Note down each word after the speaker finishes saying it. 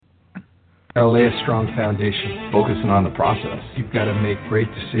Gotta lay a strong foundation. Focusing on the process. You've got to make great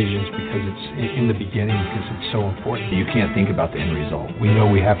decisions because it's in the beginning because it's so important. You can't think about the end result. We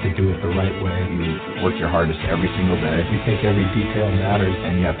know we have to do it the right way. You work your hardest every single day. We think every detail matters.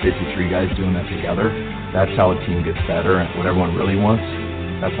 And you have 53 guys doing that together. That's how a team gets better. And what everyone really wants,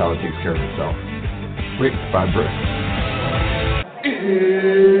 that's how it takes care of itself. Wait, 5 bricks.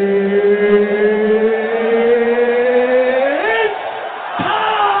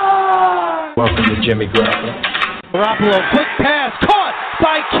 Welcome to Jimmy Garoppolo. Garoppolo, quick pass, caught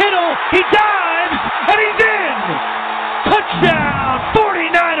by Kittle. He dives, and he's in! Touchdown,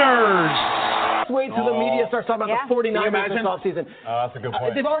 49ers! Wait till the media starts talking about the 49ers this offseason. Oh, that's a good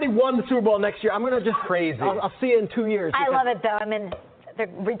point. They've already won the Super Bowl next year. I'm going to just crazy. I'll see it in 2 years. I love it, though. I mean,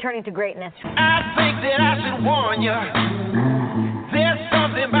 they're returning to greatness. I think that I should warn you. There's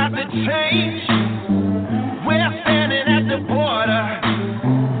something about to change. We're standing at the border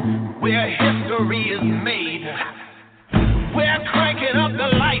where history is made. We're cranking up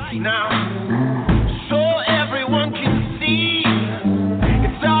the lights now so everyone can see.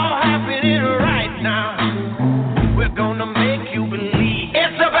 It's all happening right now. We're gonna make you believe.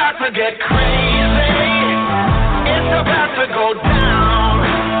 It's about to get crazy. It's about to go down.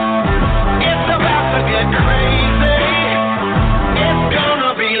 It's about to get crazy. It's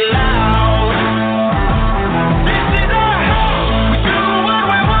gonna be loud. This is our house. We do what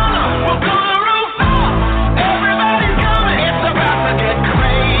we wanna. We're gonna roof up. Everybody's coming. It's about to get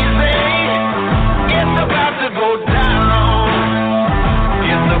crazy. It's about to go down.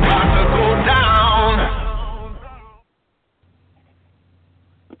 It's about to go down.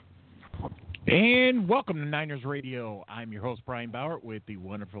 And welcome to Niners Radio. I'm your host, Brian Bauer, with the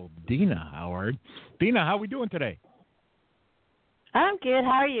wonderful Dina Howard. Dina, how are we doing today? I'm good.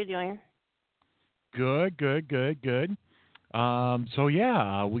 How are you doing? Good.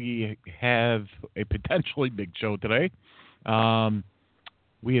 We have a potentially big show today.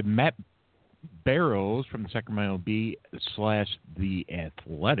 We have Matt Barrows from the Sacremento Bee / The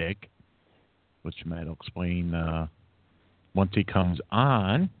Athletic, which Matt will explain once he comes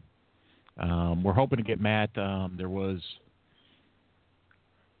on. We're hoping to get Matt. There was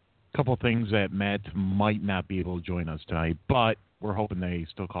a couple of things that Matt might not be able to join us tonight, but we're hoping that he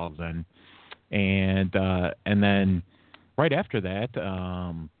still calls in. And then right after that,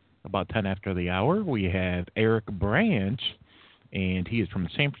 about 10 after the hour, we have Eric Branch, and he is from the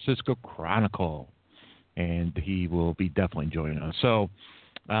San Francisco Chronicle, and he will be definitely joining us. So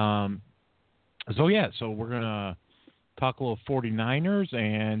we're going to talk a little 49ers,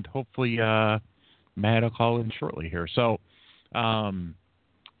 and hopefully Matt will call in shortly here. So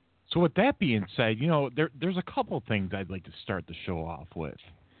with that being said, there's a couple of things I'd like to start the show off with,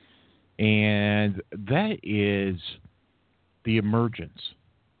 and that is the emergence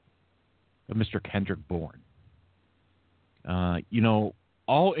of Mr. Kendrick Bourne.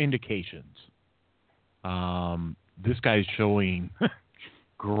 All indications, this guy's showing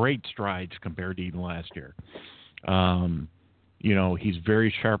great strides compared to even last year. He's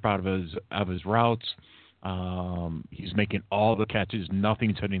very sharp out of his routes. He's making all the catches.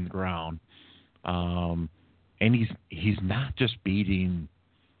 Nothing's hitting the ground. And he's not just beating,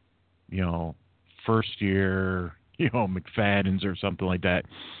 first year, McFadden's or something like that.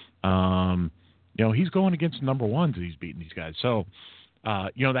 He's going against number ones and he's beating these guys. So,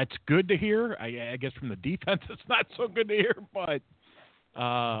 that's good to hear. I guess from the defense, it's not so good to hear, but,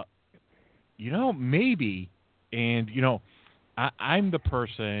 maybe. And, I'm the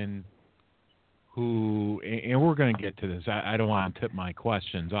person who, and we're going to get to this. I don't want to tip my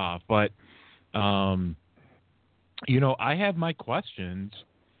questions off, but, I have my questions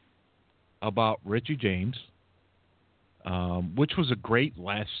about Richie James, which was a great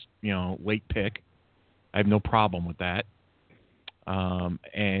last, late pick. I have no problem with that.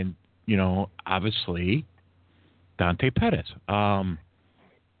 And, obviously, Dante Pettis.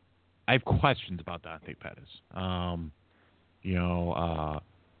 I have questions about Dante Pettis.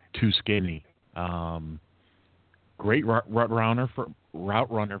 Too skinny. Great route runner from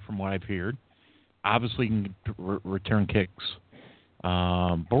what I've heard. Obviously, can return kicks.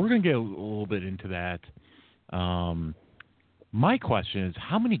 But we're going to get a little bit into that. My question is,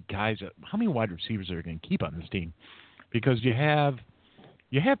 how many wide receivers are going to keep on this team? Because you have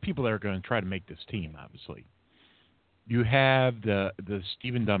people that are going to try to make this team, obviously. You have the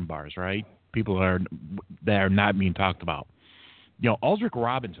Stephen Dunbars, right? People that are not being talked about. Aldrick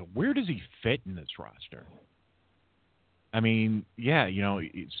Robinson, where does he fit in this roster? I mean,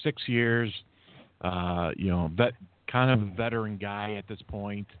 6 years, kind of a veteran guy at this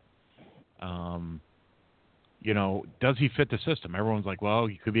point. does he fit the system? Everyone's like, well,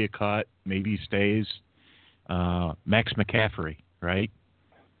 he could be a cut. Maybe he stays. Max McCaffrey, right?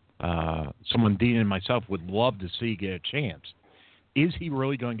 Someone Dean and myself would love to see get a chance. Is he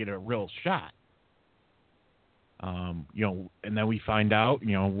really going to get a real shot? And then we find out,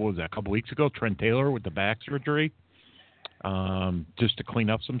 what was that, a couple weeks ago, Trent Taylor with the back surgery, just to clean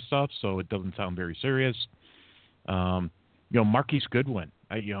up some stuff so it doesn't sound very serious. Marquise Goodwin,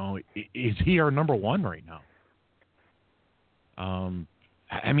 is he our number one right now?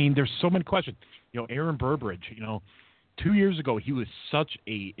 There's so many questions. Aaron Burbridge, 2 years ago, he was such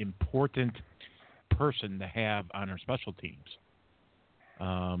a important person to have on our special teams.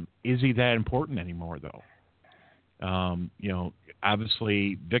 Is he that important anymore, though?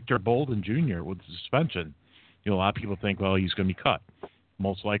 Obviously, Victor Bolden Jr. with the suspension, a lot of people think, well, he's going to be cut.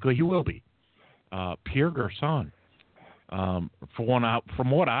 Most likely he will be. Pierre Garçon, from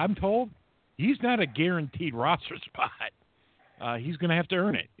what I'm told, he's not a guaranteed roster spot. He's going to have to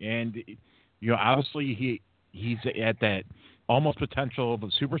earn it. And, obviously he's at that almost potential of a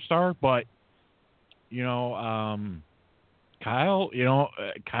superstar, but, Kyle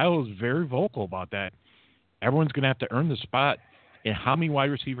is very vocal about that. Everyone's going to have to earn the spot and how many wide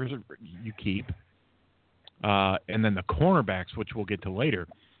receivers you keep. And then the cornerbacks, which we'll get to later.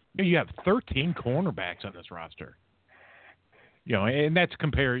 You have 13 cornerbacks on this roster. And that's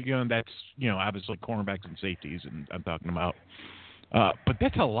compared, that's, obviously cornerbacks and safeties, and I'm talking about. But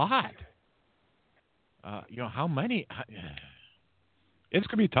that's a lot. How many? It's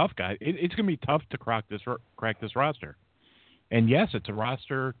going to be tough, guys. It's going to be tough to crack this roster. And, yes, it's a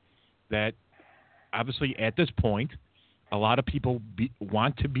roster that, obviously, at this point, a lot of people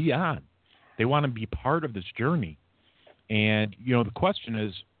want to be on. They want to be part of this journey. And, the question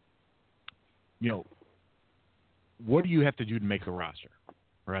is, what do you have to do to make a roster,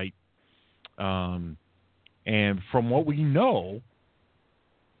 right? And from what we know,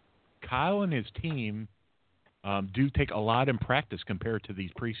 Kyle and his team do take a lot in practice compared to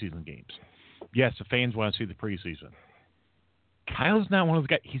these preseason games. Yes, the fans want to see the preseason. Kyle's not one of those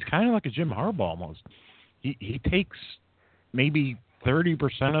guys. He's kind of like a Jim Harbaugh almost. He takes maybe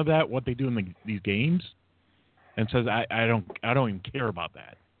 30% of that, what they do in these games, and says, I don't even care about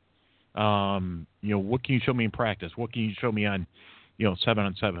that. What can you show me in practice? What can you show me on,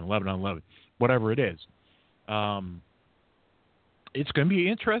 7-on-7, 11-on-11, whatever it is. It's going to be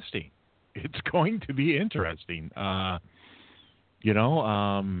interesting. It's going to be interesting.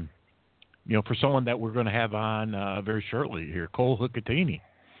 For someone that we're going to have on very shortly here, Cole Hukatini.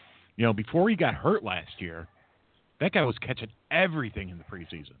 Before he got hurt last year, that guy was catching everything in the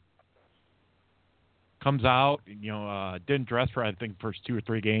preseason. Comes out, didn't dress for, I think, first 2 or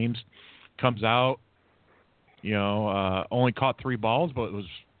 3 games. Comes out, only caught 3 balls, but it was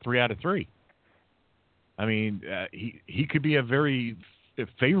 3 out of 3. I mean, he could be a very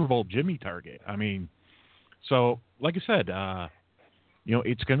favorable Jimmy target. I mean, so like I said,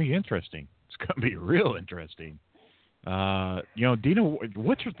 it's going to be interesting. It's going to be real interesting. Dina,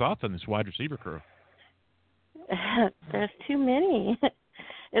 what's your thoughts on this wide receiver crew? There's too many.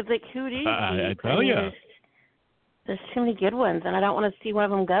 It's like, who do you I tell you. There's too many good ones, and I don't want to see one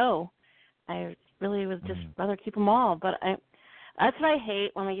of them go. I really would just rather keep them all. But that's what I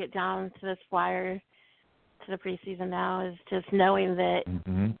hate when we get down to this wire to the preseason now, is just knowing that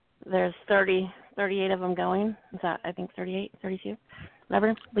there's 38 of them going. Is that, I think, 38, 32,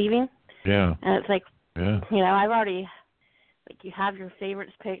 whatever, leaving? Yeah. And it's like, I've already, you have your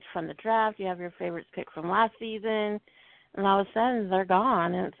favorites picked from the draft, you have your favorites picked from last season, and all of a sudden they're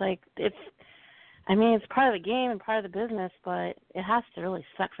gone. And it's like, it's part of the game and part of the business, but it has to really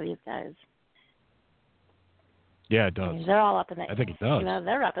suck for these guys. Yeah, it does. I mean, they're all up in the air. I think it does.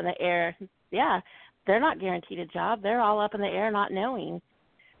 They're up in the air. Yeah, they're not guaranteed a job. They're all up in the air not knowing,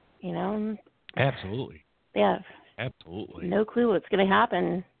 Absolutely. Yeah. Absolutely. No clue what's going to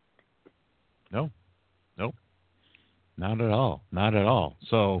happen. No. Not at all. Not at all.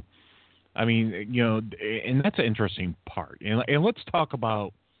 So, I mean, and that's an interesting part. And let's talk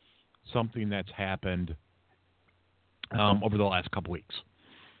about something that's happened over the last couple weeks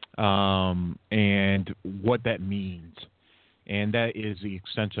and what that means. And that is the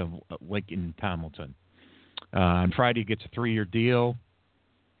extension of Laken Tomlinson. On Friday, he gets a 3-year deal.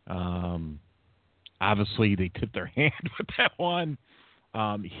 Obviously, they tipped their hand with that one.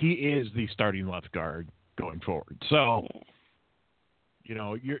 He is the starting left guard going forward. So,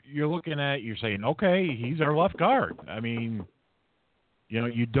 you're looking at, you're saying, okay, he's our left guard. I mean,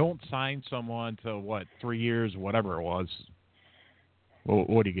 you don't sign someone to 3 years, whatever it was.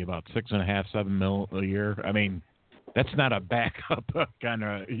 What do you give out? $6.5, $7 million a year? I mean, that's not a backup kind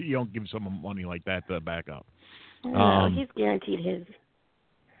of. You don't give someone money like that to back up. No, he's guaranteed his.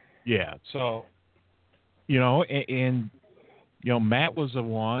 Yeah, so, and Matt was the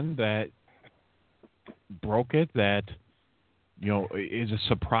one that broke it that, is a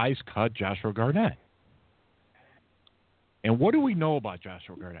surprise cut Joshua Garnett. And what do we know about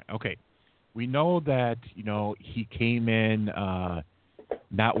Joshua Garnett? Okay, we know that, he came in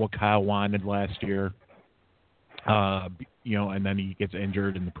not what Kyle wanted last year, and then he gets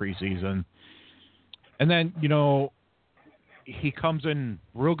injured in the preseason. And then, he comes in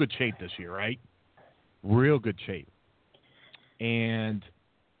real good shape this year, right? Real good shape. And,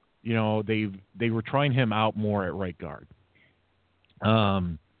 they were trying him out more at right guard.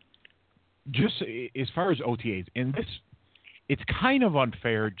 Just as far as OTAs, and it's kind of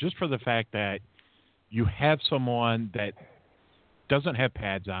unfair just for the fact that you have someone that doesn't have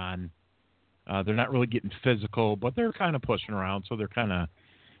pads on. They're not really getting physical, but they're kind of pushing around, so they're kind of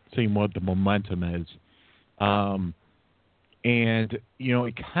seeing what the momentum is. And,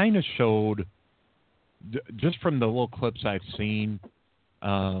 it kind of showed, just from the little clips I've seen,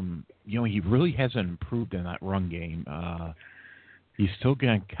 he really hasn't improved in that run game. He's still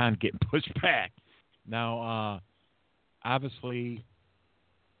going to kind of get pushed back. Now, obviously,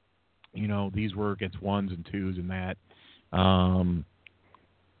 these were against ones and twos and that.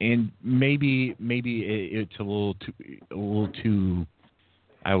 And maybe it's a little too,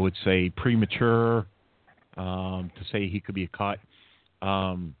 I would say, premature to say he could be a cut.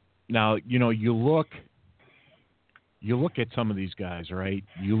 Now, you look at some of these guys, right?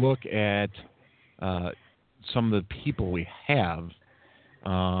 You look at some of the people we have.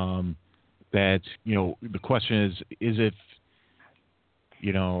 That the question is if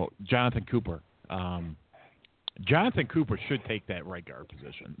Jonathan Cooper. Jonathan Cooper should take that right guard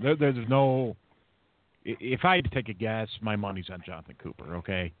position. There's no. If I had to take a guess, my money's on Jonathan Cooper.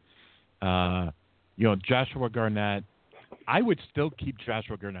 Okay. Joshua Garnett. I would still keep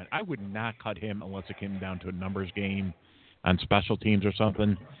Joshua Garnett. I would not cut him unless it came down to a numbers game on special teams or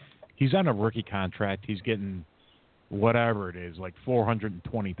something. He's on a rookie contract. He's getting whatever it is, like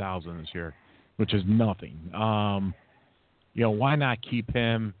 $420,000 this year, which is nothing. Why not keep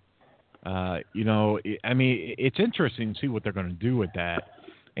him? It's interesting to see what they're going to do with that.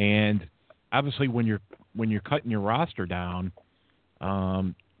 And obviously, when you're cutting your roster down,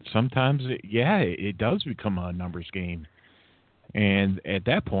 sometimes it does become a numbers game. And at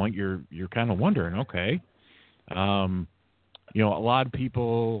that point, you're kind of wondering, okay, a lot of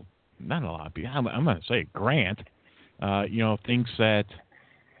people, not a lot of people, I'm going to say Grant, thinks that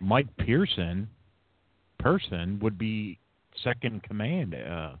Mike Person would be second command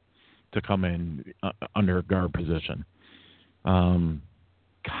to come in under a guard position. Kind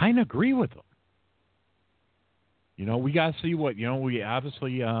of agree with him. We got to see what, we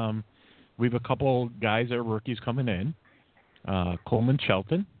obviously, we have a couple guys that are rookies coming in. Coleman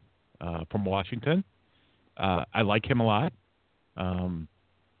Shelton from Washington. I like him a lot.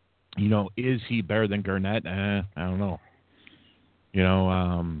 Is he better than Garnett? I don't know.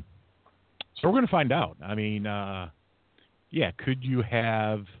 So we're going to find out. I mean, could you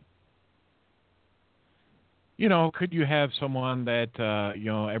have, could you have someone that,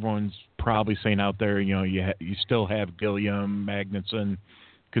 everyone's probably saying out there, you still have Gilliam, Magnuson.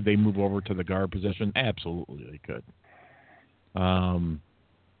 Could they move over to the guard position? Absolutely, they could.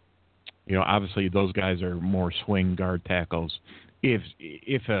 Obviously those guys are more swing guard tackles if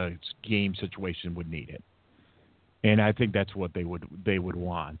a game situation would need it. And I think that's what they would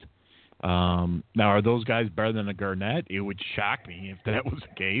want. Now, are those guys better than a Garnett? It would shock me if that was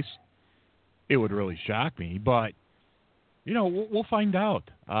the case. It would really shock me. But, we'll find out.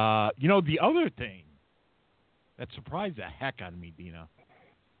 The other thing that surprised the heck out of me, Dina,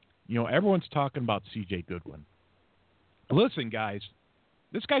 everyone's talking about C.J. Goodwin. Listen, guys,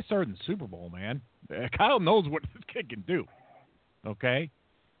 this guy started in the Super Bowl, man. Kyle knows what this kid can do. Okay?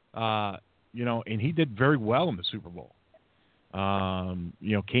 And he did very well in the Super Bowl.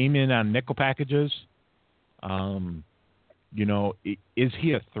 Came in on nickel packages. Is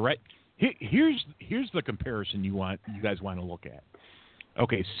he a threat? Here's the comparison you guys want to look at.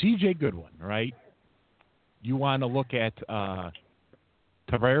 Okay, C.J. Goodwin, right? You want to look at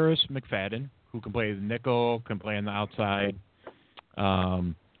Tavares McFadden, who can play the nickel, can play on the outside.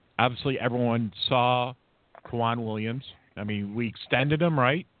 Obviously, everyone saw Kwan Williams. I mean, we extended him,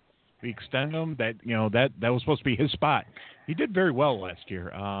 right? We extended him. That was supposed to be his spot. He did very well last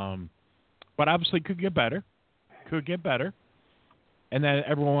year, but obviously could get better. And then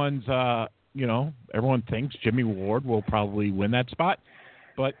everyone thinks Jimmy Ward will probably win that spot.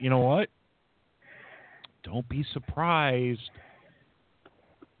 But you know what? Don't be surprised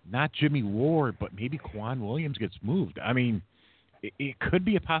not Jimmy Ward, but maybe Quan Williams gets moved. I mean, it could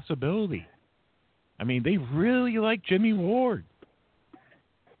be a possibility. I mean, they really like Jimmy Ward.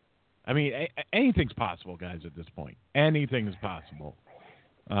 I mean, anything's possible, guys, at this point. Anything is possible.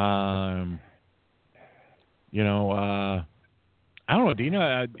 You know, I don't know,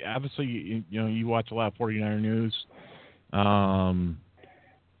 Dina. Obviously, you watch a lot of 49er news.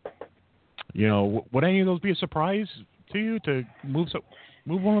 You know, would any of those be a surprise to you to move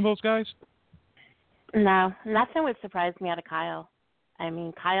one of those guys? No, nothing would surprise me out of Kyle. I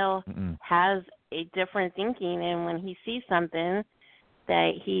mean, Kyle has a different thinking, and when he sees something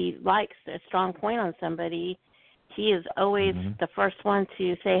that he likes, a strong point on somebody, he is always the first one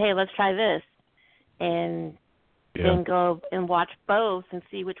to say, hey, let's try this, and then go and watch both and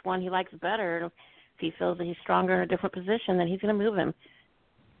see which one he likes better. If he feels that he's stronger in a different position, then he's going to move him.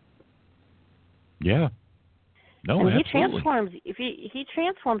 Yeah. No, and absolutely. he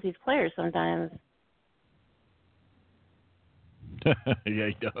transforms these players sometimes. Yeah,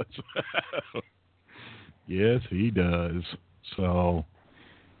 he does. Yes, he does. So,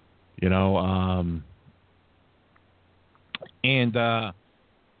 you know, and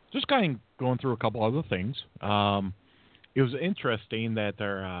just kind of going through a couple other things. It was interesting that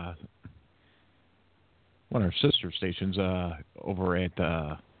one of our sister stations over at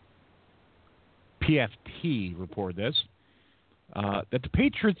PFT reported this, that the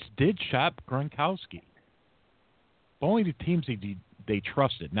Patriots did shop Gronkowski. Only the teams they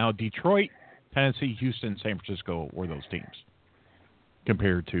trusted. Now, Detroit, Tennessee, Houston, San Francisco were those teams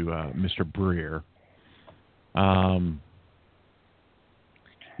compared to Mr. Breer. I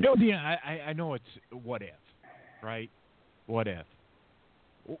know it's what if, right? What if?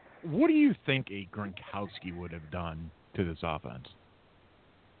 What do you think a Gronkowski would have done to this offense?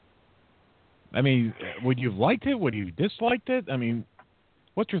 I mean, would you have liked it? Would you have disliked it? I mean,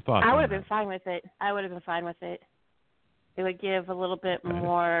 what's your thoughts? I would have been fine with it. It would give a little bit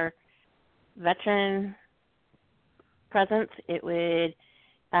more veteran presence. It would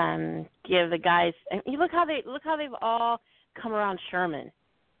give the guys. Look how they've all come around Sherman.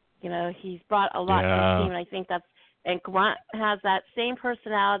 You know, he's brought a lot to the team, and I think and Grunt has that same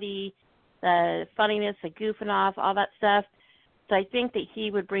personality, the funniness, the goofing off, all that stuff. So I think that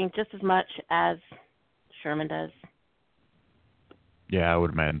he would bring just as much as Sherman does. Yeah, I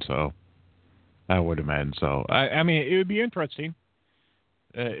would imagine so. I mean, it would be interesting.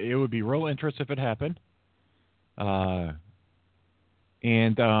 It would be real interesting if it happened. And,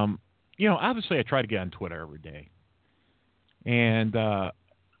 you know, obviously I try to get on Twitter every day. And,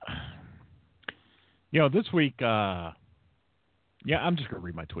 you know, this week, I'm just going to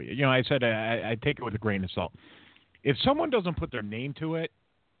read my tweet. You know, I said I take it with a grain of salt. If someone doesn't put their name to it,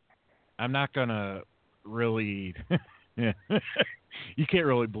 I'm not going to really – you can't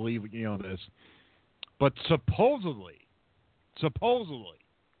really believe, you know, this. But supposedly, the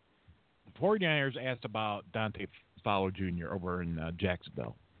 49ers asked about Dante Fowler Jr. over in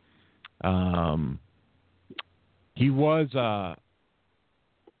Jacksonville. He was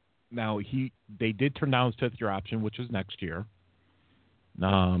they did turn down his fifth-year option, which is next year.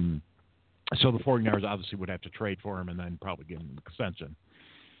 So the 49ers obviously would have to trade for him and then probably give him an extension,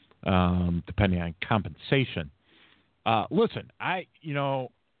 depending on compensation. Listen,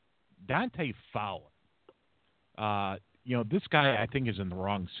 Dante Fowler, this guy I think is in the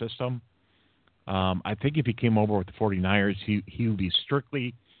wrong system. I think if he came over with the 49ers, he would be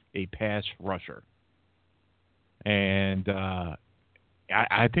strictly a pass rusher. And I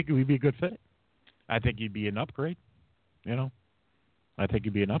think it would be a good fit. I think he'd be an upgrade. You know, I think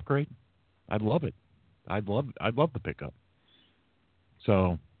he'd be an upgrade. I'd love it. I'd love the pickup.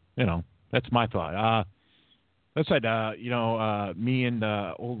 So, you know, that's my thought. That said, me and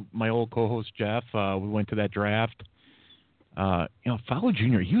my old co-host Jeff, we went to that draft. Fowler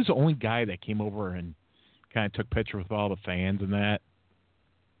Jr., he was the only guy that came over and kind of took pictures with all the fans and that.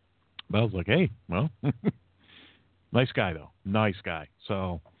 But I was like, hey, well, nice guy, though. Nice guy.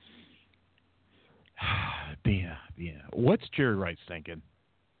 So, yeah. What's Jerry Rice thinking?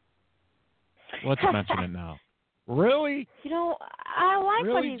 Let's mention it now. Really? You know, I like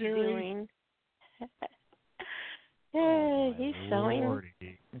really, what he's Jerry? doing.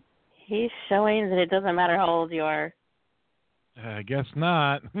 He's showing that it doesn't matter how old you are. I guess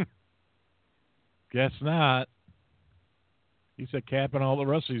not. Guess not. He said Cap and all the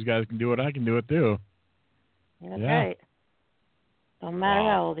rest of these guys can do it. I can do it too. That's right. Don't matter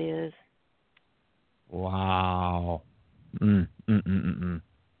how old he is. Wow.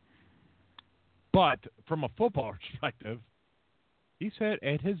 But from a football perspective, he said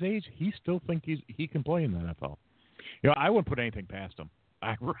at his age, he still thinks he can play in the NFL. You know, I wouldn't put anything past him.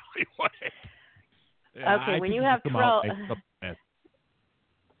 I really would. Yeah, okay, when you have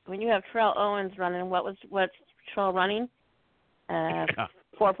Terrell Owens running, what's Terrell running? 4.4.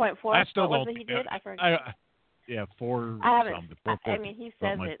 I still what don't. Was it he did? I forgot. 4. I haven't. Something, 450, I mean, he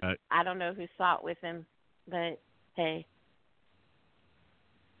says like it. That. I don't know who saw it with him, but hey.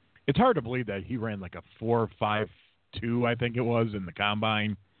 It's hard to believe that he ran like a 4.52, I think it was, in the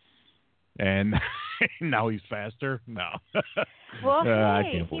combine, and now he's faster. No. Well, I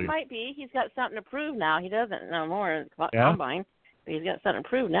hey, can't believe he might be. He's got something to prove now. He doesn't no more in the Yeah? combine, but he's got something to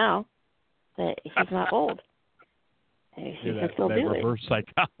prove now that he's not old. He can still that do reverse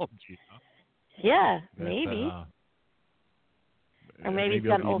psychology. Huh? Yeah, That, maybe. Or maybe he's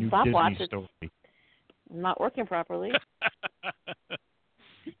got an old Disney stopwatch that's story. not working properly.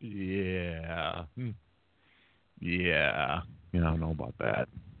 Yeah. Yeah. I don't know about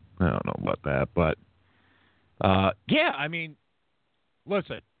that. But yeah, I mean,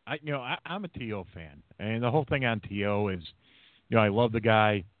 listen, I'm a T.O. fan, and the whole thing on T.O. is, I love the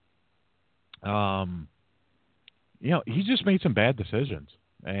guy. He just made some bad decisions,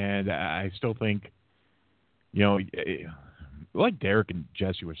 and I still think, like Derek and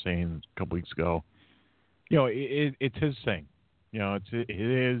Jesse were saying a couple weeks ago, it's his thing. It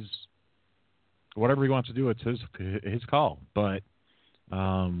is whatever he wants to do. It's his call. But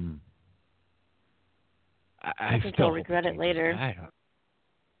I think still he'll regret it later.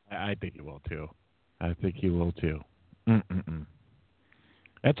 I think he will too. Mm-mm-mm.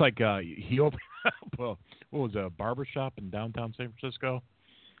 That's like he opened up what was a barber shop in downtown San Francisco.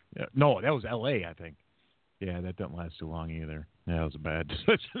 Yeah, no, that was L.A. I think. Yeah, that didn't last too long either. Yeah, that was a bad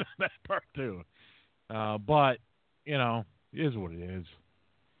decision on that part too. But it is what it is.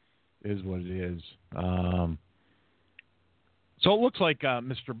 So it looks like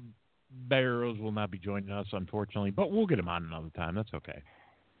Mr. Barrows will not be joining us, unfortunately, but we'll get him on another time. That's okay.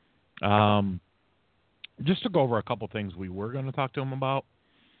 Just to go over a couple things we were going to talk to him about.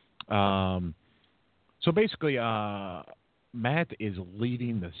 So basically, Matt is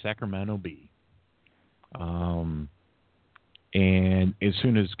leading the Sacremento Bee. And as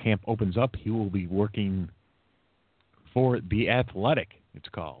soon as camp opens up, he will be working for The Athletic, it's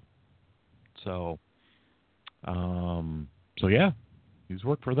called. So yeah, he's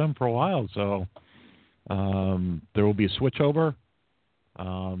worked for them for a while. So there will be a switchover.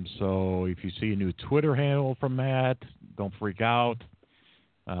 So if you see a new Twitter handle from Matt, don't freak out.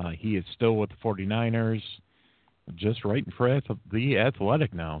 He is still with the 49ers, just writing for The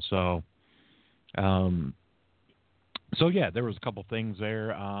Athletic now. So yeah, there was a couple things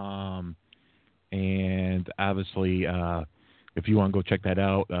there. And obviously, if you want to go check that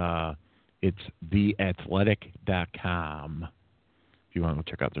out, it's theathletic.com. If you want to go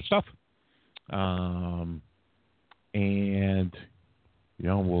check out their stuff. And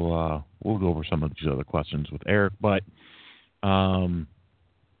we'll go over some of these other questions with Eric, but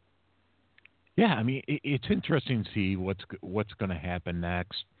yeah, I mean, it's interesting to see what's going to happen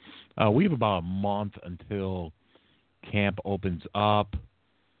next. We have about a month until camp opens up.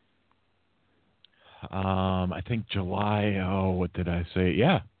 I think July. Oh, what did I say?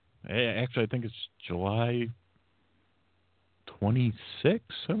 Yeah, actually, I think it's July 26th.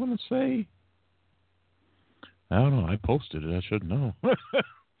 I want to say. I don't know. I posted it. I should know.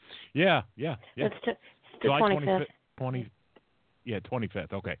 Yeah. It's July 25th.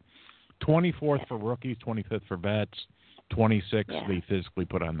 25th. Okay. 24th for rookies, 25th for vets, 26th they physically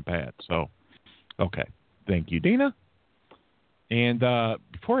put on the pad. So, okay. Thank you, Dina. And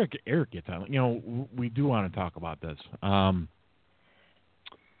before Eric gets on, we do want to talk about this.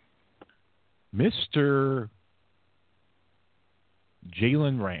 Mr.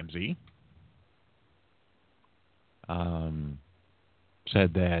 Jalen Ramsey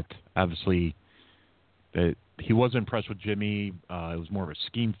said that, obviously, that he was impressed with Jimmy. It was more of a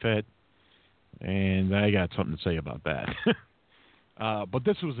scheme fit. And I got something to say about that. But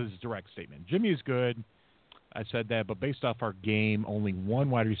this was his direct statement. Jimmy is good. I said that, but based off our game, only one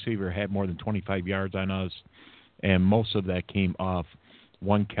wide receiver had more than 25 yards on us, and most of that came off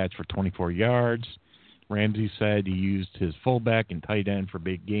one catch for 24 yards. Ramsey said he used his fullback and tight end for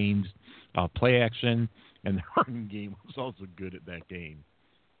big gains, play action, and the running game was also good at that game.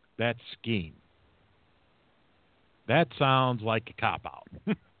 That scheme. That sounds like a cop-out.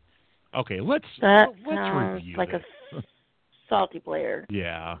 Okay, let's review like this. A salty player.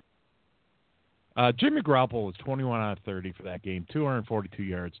 Yeah. Jimmy Garoppolo was 21 out of 30 for that game, 242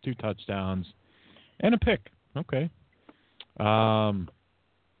 yards, 2 touchdowns, and a pick. Okay. And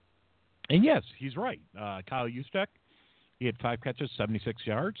yes, he's right. Kyle Juszczyk, he had 5 catches, 76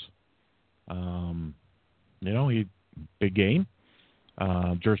 yards. He big game.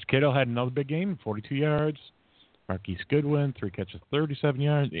 George Kittle had another big game, 42 yards. Marquise Goodwin, 3 catches, 37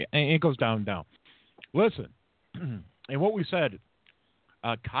 yards. And it goes down and down. Listen, and what we said,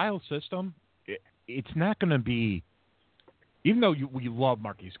 Kyle's system, it's not going to be, even though we love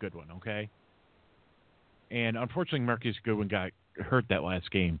Marquise Goodwin, okay? And unfortunately, Marquise Goodwin got hurt that last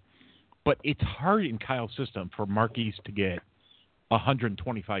game. But it's hard in Kyle's system for Marquise to get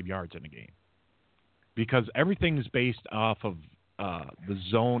 125 yards in a game because everything is based off of the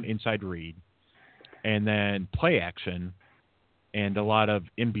zone inside read and then play action and a lot of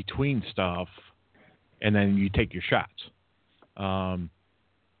in-between stuff, and then you take your shots.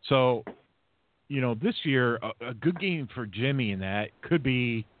 So, this year, a good game for Jimmy in that could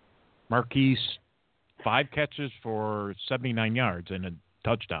be Marquise, 5 catches for 79 yards and a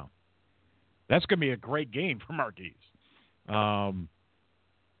touchdown. That's going to be a great game for Marquise. Even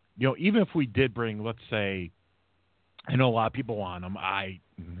if we did bring, let's say, I know a lot of people want him.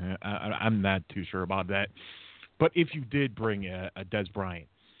 I'm not too sure about that. But if you did bring a Des Bryant,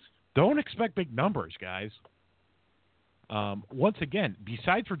 don't expect big numbers, guys. Once again,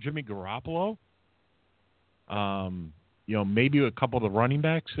 besides for Jimmy Garoppolo, maybe a couple of the running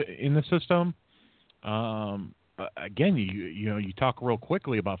backs in the system. Again, you talk real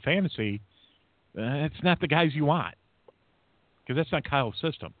quickly about fantasy. It's not the guys you want because that's not Kyle's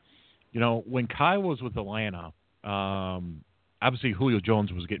system. When Kyle was with Atlanta, obviously Julio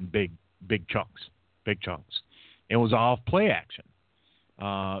Jones was getting big chunks. It was all play action.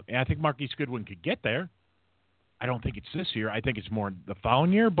 And I think Marquise Goodwin could get there. I don't think it's this year. I think it's more the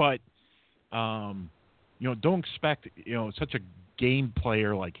following year. But, don't expect, such a game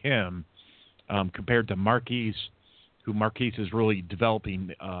player like him compared to Marquise, who Marquise is really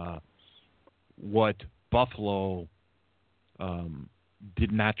developing what Buffalo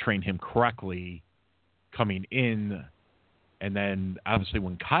did not train him correctly coming in. And then, obviously,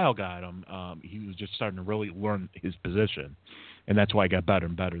 when Kyle got him, he was just starting to really learn his position. And that's why he got better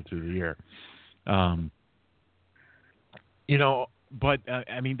and better through the year. That's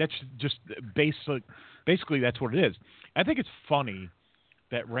just basically that's what it is. I think it's funny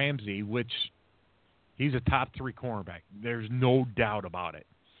that Ramsey, which he's a top 3 cornerback, there's no doubt about it.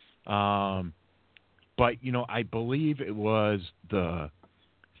 But, I believe it was the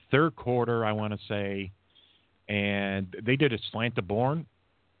third quarter, I want to say, and they did a slant to Bourne.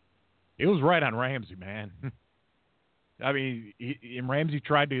 It was right on Ramsey, man. I mean, Ramsey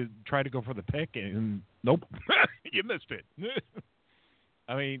tried to go for the pick, and nope, you missed it.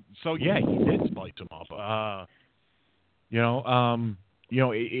 I mean, so yeah, he did splice him up.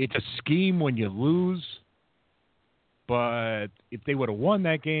 It's a scheme when you lose, but if they would have won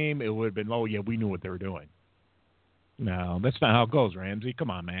that game, it would have been, oh yeah, we knew what they were doing. No, that's not how it goes, Ramsey.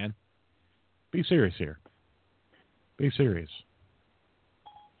 Come on, man. Be serious here. Be serious.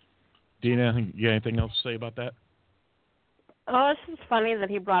 Dina, you got anything else to say about that? Oh, it's just funny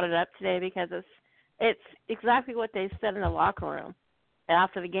that he brought it up today because it's exactly what they said in the locker room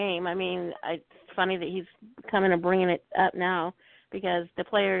after the game. I mean, it's funny that he's coming and bringing it up now because the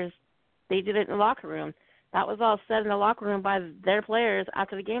players, they did it in the locker room. That was all said in the locker room by their players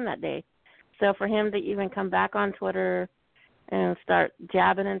after the game that day. So for him to even come back on Twitter and start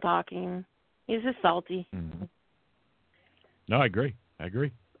jabbing and talking, he's just salty. Mm-hmm. No, I agree.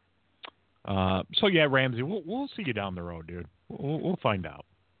 So yeah, Ramsey, we'll see you down the road, dude. We'll find out.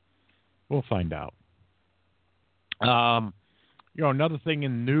 Another thing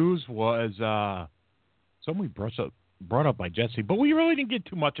in the news was somebody brought up by Jesse, but we really didn't get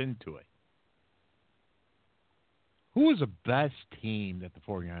too much into it. Who was the best team that the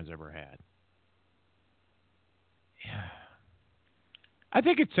 49ers ever had? Yeah. I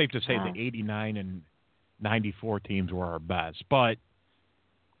think it's safe to say the 89 and 94 teams were our best, but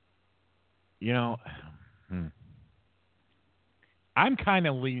I'm kind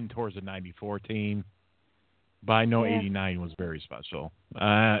of leaning towards the 94 team, but I know 89 was very special.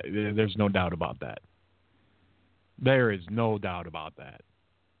 There's no doubt about that. There is no doubt about that.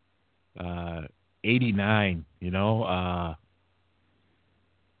 89,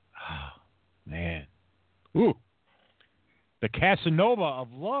 man. Ooh. The Casanova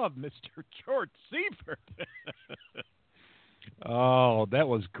of love, Mr. George Seifert. Oh, that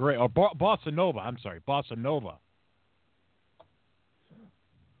was great. Oh, Bossa Nova. I'm sorry, Bossa Nova.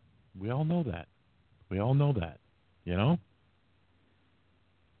 We all know that.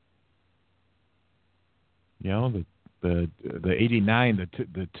 The 89,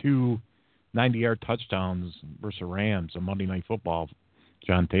 the two 90-yard touchdowns versus the Rams on Monday Night Football,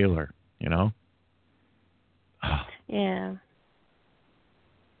 John Taylor, Yeah.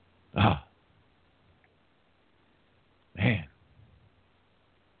 Man.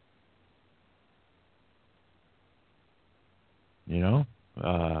 You know,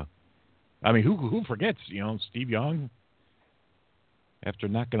 I mean, who forgets? You know, Steve Young after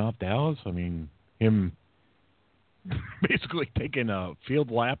knocking off Dallas. I mean, him basically taking a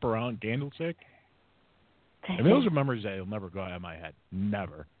field lap around Candlestick. I mean, those are memories that will never go out of my head.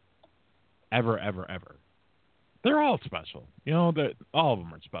 Never, ever, ever, ever. They're all special. You know, all of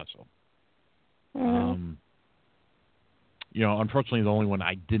them are special. Mm-hmm. You know, unfortunately, the only one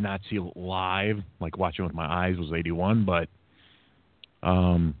I did not see live, like watching with my eyes, was 81. But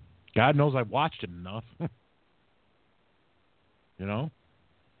God knows I've watched it enough. You know?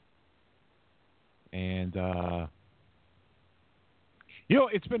 And, you know,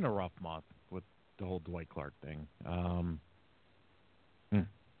 it's been a rough month with the whole Dwight Clark thing.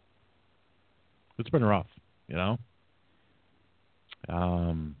 It's been rough, you know?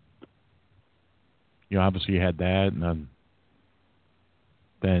 You know, obviously you had that, and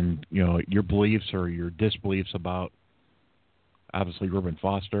then you know, your beliefs or your disbeliefs about, obviously, Reuben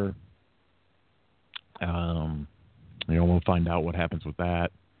Foster. You know, we'll find out what happens with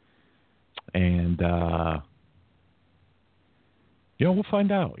that. And, you know, we'll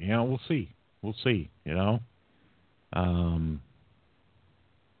find out. You know, we'll see. We'll see, you know.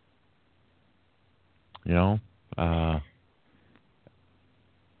 You know, I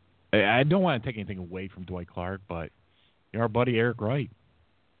don't want to take anything away from Dwight Clark, but you know, our buddy Eric Wright.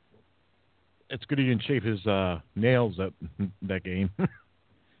 It's good he didn't shave his nails that game.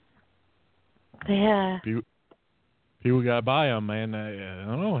 Yeah. People got by him, man. I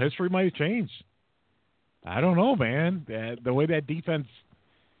don't know. History might have changed. I don't know, man. The way that defense,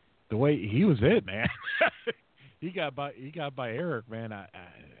 the way he was it, man. He got by Eric, man. I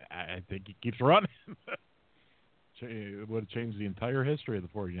think he keeps running. It would have changed the entire history of the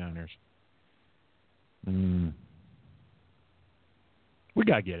 49ers. We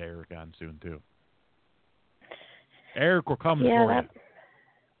got to get Eric on soon, too. Eric, we're coming for you.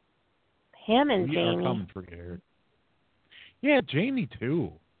 Him and we Jamie. We are coming for you, Eric. Yeah, Jamie,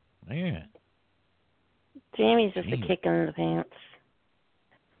 too. Man. Jamie's just a kick in the pants.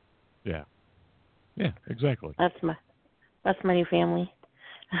 Yeah. Yeah, exactly. That's my new family.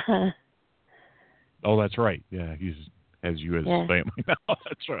 Oh, that's right. Yeah, he has you as family now.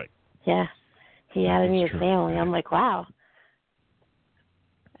 That's right. Yeah. He added me as true. family. I'm like, wow.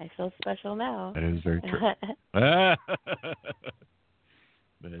 I feel special now. That is very true. That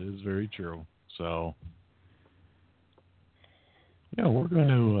is very true. So, yeah, we're going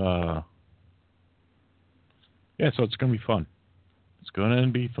to, so it's going to be fun. It's going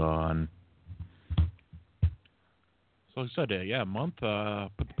to be fun. So I said, month,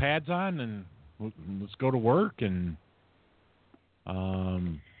 put the pads on and let's go to work. And,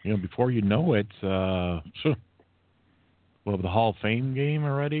 you know, before you know it, we'll have the Hall of Fame game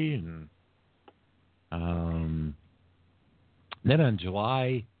already. And then on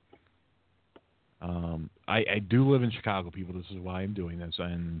July, I do live in Chicago, people. This is why I'm doing this.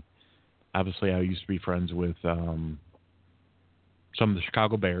 And obviously I used to be friends with some of the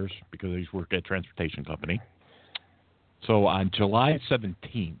Chicago Bears because I used to work at a transportation company. So on July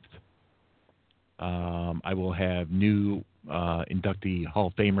 17th, I will have new inductee Hall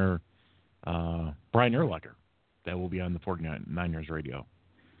of Famer Brian Urlacher that will be on the 49ers radio.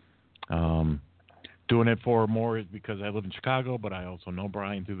 Doing it for more is because I live in Chicago, but I also know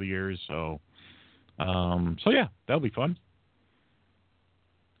Brian through the years. So yeah, that'll be fun.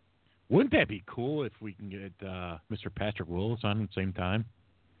 Wouldn't that be cool if we can get Mr. Patrick Willis on at the same time?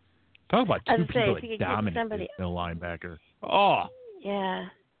 Talk about two people that dominate the middle linebacker. Oh. Yeah.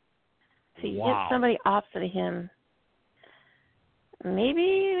 So you get somebody opposite of him.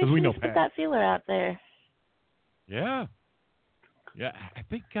 Maybe we can put that feeler out there. Yeah. Yeah, I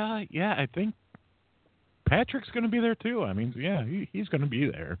think Patrick's going to be there too. I mean, yeah, he's going to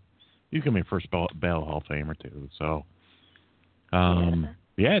be there. He's going to be first ballot Hall of Famer too. So, to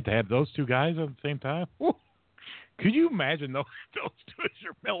have those two guys at the same time. Whew. Could you imagine those two as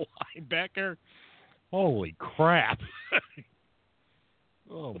your middle linebacker? Holy crap. You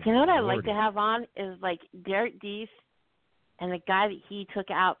know what I'd like to have on is like Derek Deese and the guy that he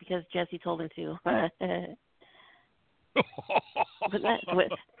took out because Jesse told him to. Wouldn't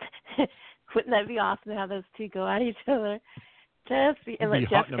that be awesome to have those two go at each other? Jesse and let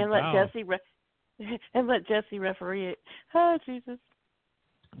Jesse referee it. Oh Jesus.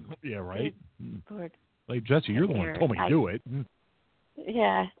 Yeah, right. Lord. Like Jesse, you're the one who told me to do it.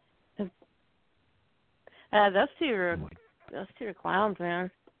 Yeah. Those two are clowns, man.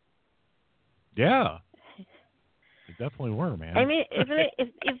 Yeah. They definitely were, man. I mean,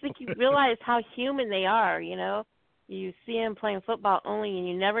 if you realize how human they are, you know, you see them playing football only, and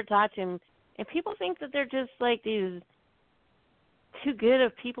you never talk to them, and people think that they're just like these too good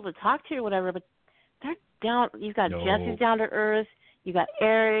of people to talk to or whatever, but they're down. You got Jesse's down to earth. You got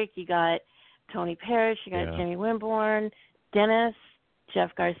Eric. You got Tony Parrish. You got Jimmy Winborn, Dennis,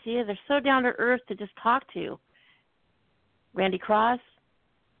 Jeff Garcia. They're so down to earth to just talk to. Randy Cross,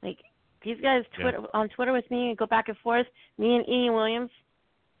 like these guys on Twitter with me and go back and forth. Me and Ian Williams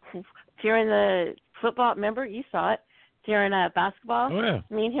during the football. Remember, you saw it during basketball. Oh, yeah.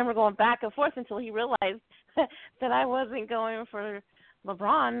 Me and him were going back and forth until he realized that I wasn't going for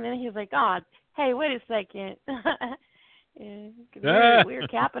LeBron, and he was like, "Oh, hey, wait a second." we were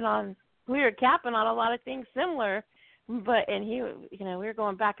capping on a lot of things similar, and he, we were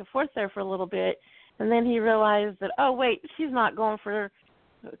going back and forth there for a little bit, and then he realized that, oh wait, she's not going for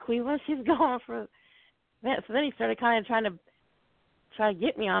Cleveland, she's going for that. So then he started kind of trying to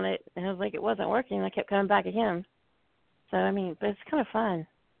get me on it, and I was like, it wasn't working. And I kept coming back at him. So I mean, but it's kind of fun.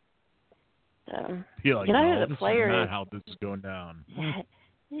 So like, who the player is not how this is going down.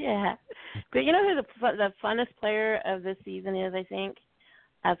 Yeah, but you know who the funnest player of this season is, I think,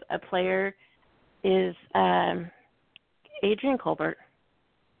 as a player, is Adrian Colbert.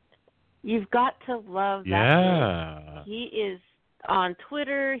 You've got to love that. Yeah. He is on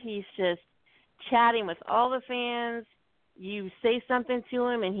Twitter. He's just chatting with all the fans. You say something to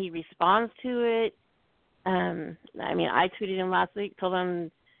him, and he responds to it. I mean, I tweeted him last week, told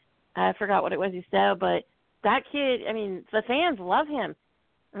him, I forgot what it was he said, but that kid, I mean, the fans love him.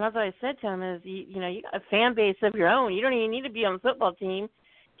 And that's what I said to him is, you got a fan base of your own. You don't even need to be on the football team.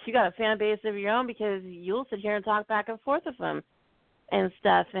 You got a fan base of your own because you'll sit here and talk back and forth with them and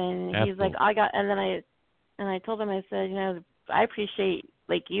stuff. And He's like, and I told him, I said, I appreciate,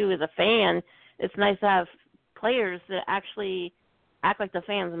 like, you as a fan. It's nice to have players that actually act like the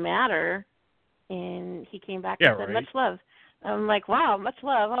fans matter. And he came back and said, much love. I'm like, wow, much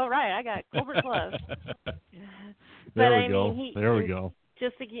love. All right, I got Colbert's love. There we go.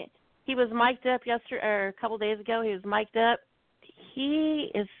 Just again, he was mic'd up a couple days ago. He was mic'd up.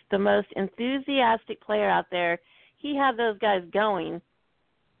 He is the most enthusiastic player out there. He had those guys going.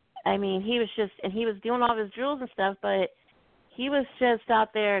 I mean, he was doing all his drills and stuff, but he was just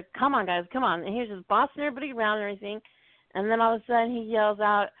out there, come on, guys, come on. And he was just bossing everybody around and everything. And then all of a sudden he yells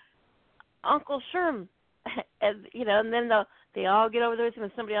out, Uncle Sherm. And then they all get over there with him,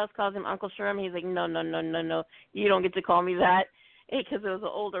 and somebody else calls him Uncle Sherm. He's like, no, you don't get to call me that, because it was an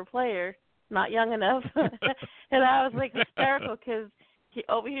older player, not young enough. And I was like hysterical because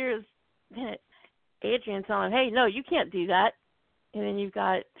over here is Adrian telling him, hey, no, you can't do that. And then you've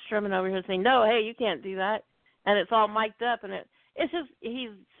got Sherman over here saying, no, hey, you can't do that. And it's all mic'd up, and it's just,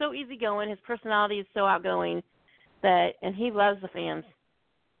 he's so easygoing. His personality is so outgoing and he loves the fans.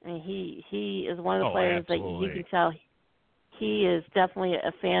 I mean, he is one of the players absolutely. that you can tell he is definitely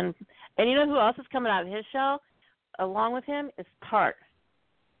a fan. And you know who else is coming out of his shell along with him is Tart.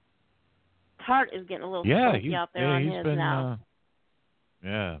 Tart is getting a little funky out there on his now.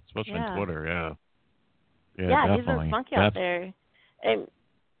 Especially on Twitter, Yeah, definitely. He's been funky out there. And,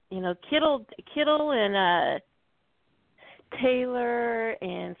 Kittle and Taylor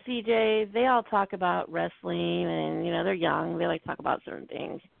and CJ, they all talk about wrestling, and, they're young. They like to talk about certain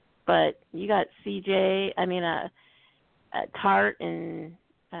things. But you got Tart and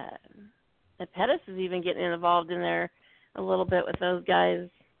Pettis is even getting involved in there a little bit with those guys.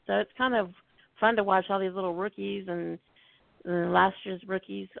 So it's kind of fun to watch all these little rookies and last year's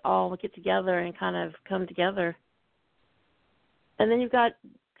rookies all get together and kind of come together. And then you've got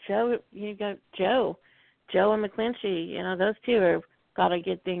Joe and McClinchy. Those two have got a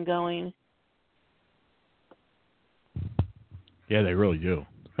good thing going. Yeah, they really do.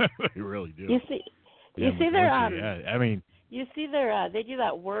 They really do. You see their they do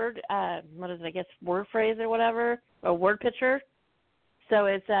that word word phrase or whatever, or word picture. So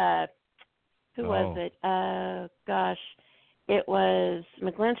it's who was it? It was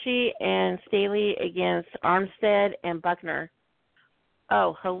McClinchy and Staley against Armstead and Buckner.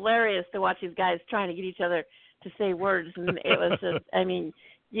 Oh, hilarious to watch these guys trying to get each other to say words. And it was just,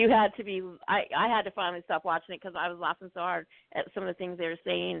 you had to be, I had to finally stop watching it because I was laughing so hard at some of the things they were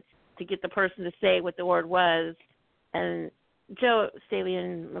saying to get the person to say what the word was. And Joe Staley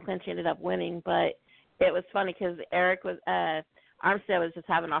and McClinchy ended up winning, but it was funny because Armstead was just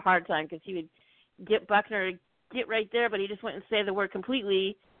having a hard time because he would get Buckner to get right there, but he just wouldn't say the word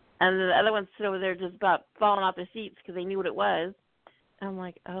completely. And the other ones stood over there just about falling off their seats because they knew what it was. I'm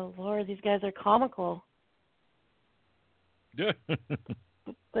like, oh, Lord, these guys are comical. Yeah.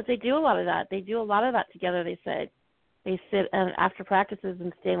 But they do a lot of that. They do a lot of that together, they said. They sit after practices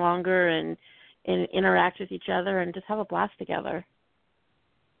and stay longer and interact with each other and just have a blast together.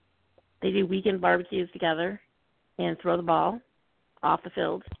 They do weekend barbecues together and throw the ball. off the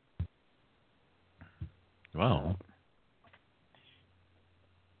field. Wow.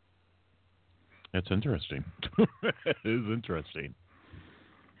 That's interesting. It is interesting.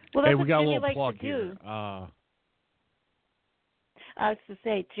 Well, that's hey, we what got Jimmy a little likes plug to here. do. I was to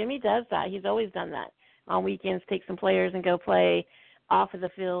say, Jimmy does that. He's always done that. On weekends, take some players and go play off of the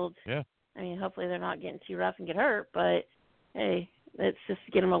field. Yeah. I mean, hopefully they're not getting too rough and get hurt, but, hey, it's just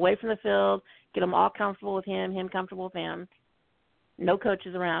to get them away from the field, get them all comfortable with him comfortable with him. No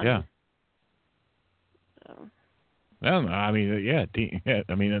coaches around. Yeah. So. Well, I mean, yeah.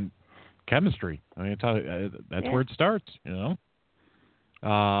 I mean, and chemistry. I mean, that's where it starts, you know.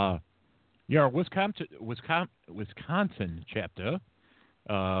 Our Wisconsin chapter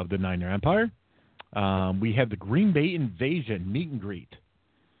of the Niner Empire. We have the Green Bay Invasion meet and greet.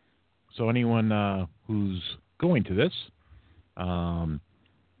 So anyone who's going to this and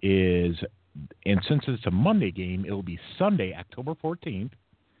since it's a Monday game, it will be Sunday, October 14th,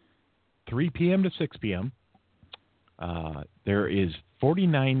 3 p.m. to 6 p.m. There is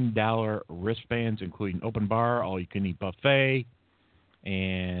 $49 wristbands, including open bar, all-you-can-eat buffet.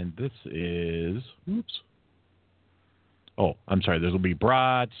 And this is, there will be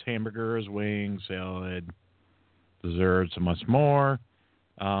brats, hamburgers, wings, salad, desserts, and much more.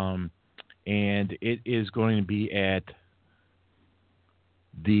 And it is going to be at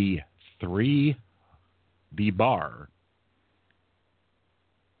the bar.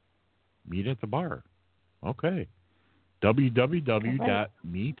 Meet at the bar. Okay.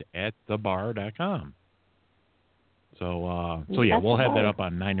 www.meetatthebar.com. So we'll have that up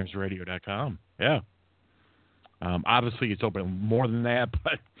on NinersRadio.com. Yeah. Obviously, it's open more than that,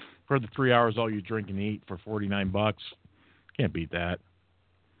 but for the 3 hours, all you drink and eat for $49, can't beat that.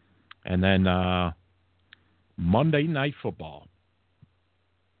 And then Monday Night Football,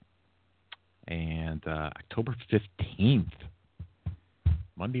 and October 15th,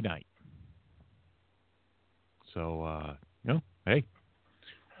 Monday night. So hey.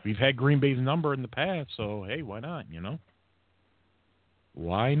 We've had Green Bay's number in the past, so, hey, why not, you know?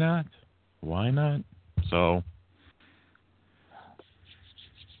 Why not? So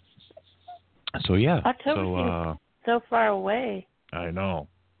yeah. October seems so far away. I know.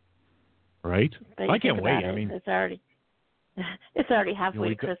 Right? But I can't wait. I mean, it's already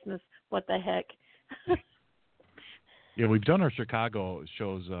halfway Christmas. What the heck? Yeah, we've done our Chicago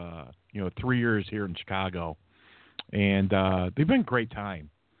shows, 3 years here in Chicago, and they've been a great time.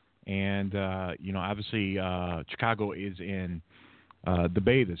 And, obviously Chicago is in the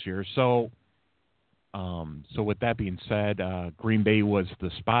Bay this year. So with that being said, Green Bay was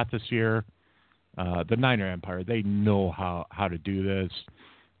the spot this year. The Niner Empire, they know how to do this.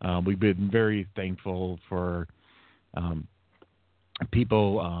 We've been very thankful for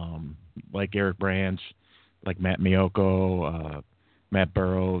people like Eric Branch, like Matt Miyoko, Matt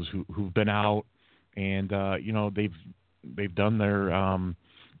Barrows, who've been out. And, they've done their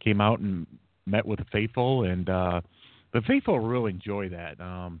came out and met with the faithful, and the faithful really enjoy that.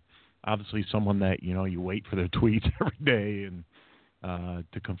 Obviously, someone that you wait for their tweets every day and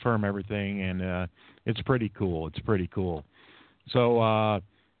to confirm everything, and it's pretty cool. So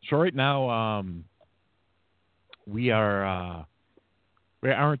right now we are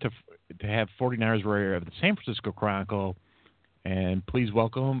to have 49ers Warrior of the San Francisco Chronicle, and please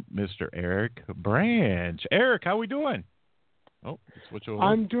welcome Mr. Eric Branch. Eric, how we doing? Oh, switch over.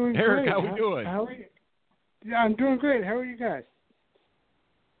 I'm doing Eric, great. how we doing? How are you? Yeah, I'm doing great. How are you guys?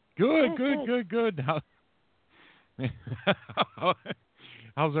 Good.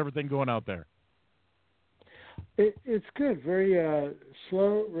 How's everything going out there? It's good. Very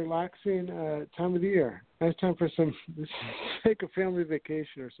slow, relaxing time of the year. Nice time for take a family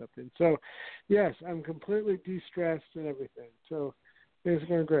vacation or something. So, yes, I'm completely de-stressed and everything. So, things are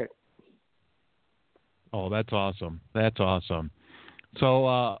going great. Oh, that's awesome.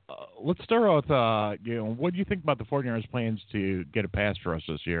 So let's start with, what do you think about the 49ers' plans to get a pass rush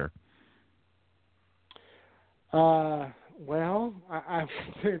this year? Well, I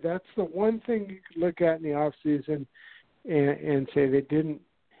would say that's the one thing you could look at in the offseason and say they didn't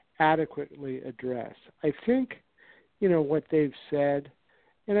adequately address. I think, what they've said,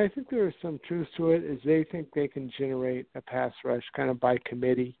 and I think there is some truth to it, is they think they can generate a pass rush kind of by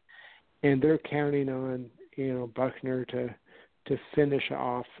committee, and they're counting on, Buckner to finish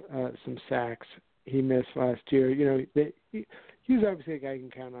off some sacks he missed last year. He's obviously a guy you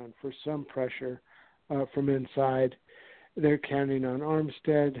can count on for some pressure from inside. They're counting on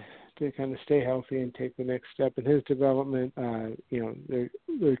Armstead to kind of stay healthy and take the next step in his development.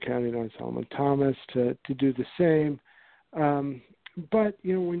 They're counting on Solomon Thomas to do the same. But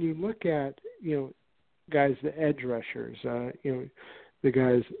when you look at guys, the edge rushers, the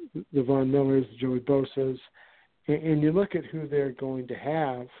guys, the Von Millers, the Joey Bosa's, and you look at who they're going to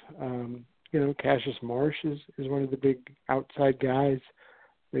have. Cassius Marsh is one of the big outside guys.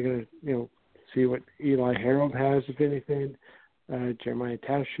 They're going to, see what Eli Harold has, if anything, Jeremiah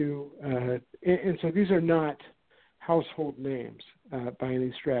Tashu. And so these are not household names by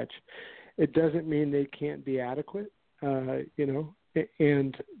any stretch. It doesn't mean they can't be adequate,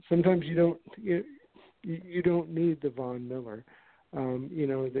 and sometimes you don't need the Von Miller,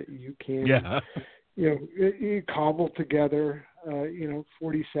 that you can, you cobble together,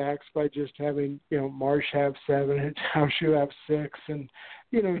 40 sacks by just having, Marsh have 7 and Tashu have 6 and,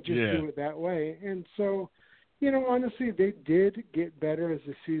 do it that way. And so, honestly, they did get better as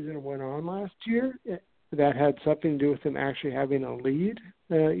the season went on last year. That had something to do with them actually having a lead,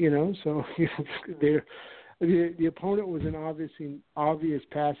 so the opponent was an obvious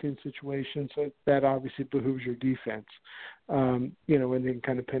passing situation, so that obviously behooves your defense, and then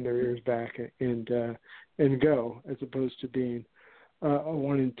kind of pin their ears back and go, as opposed to being a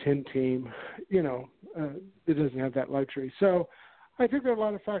 1-10 team, that doesn't have that luxury. So I think there are a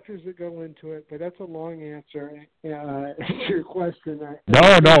lot of factors that go into it, but that's a long answer to your question.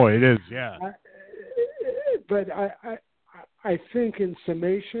 No, it is, yeah. But I think in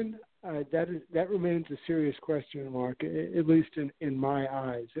summation, that remains a serious question mark, at least in my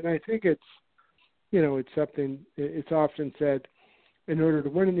eyes. And I think it's something, it's often said, in order to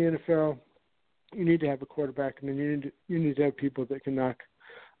win in the NFL, you need to have a quarterback, and then you need to have people that can knock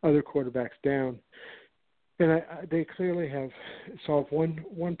other quarterbacks down. And they clearly have solved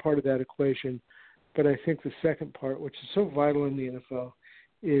one part of that equation, but I think the second part, which is so vital in the NFL,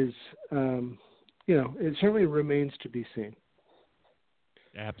 is it certainly remains to be seen.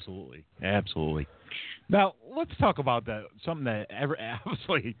 Absolutely. Now, let's talk about something that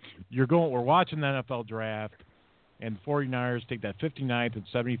obviously we're watching the NFL draft, and the 49ers take that 59th and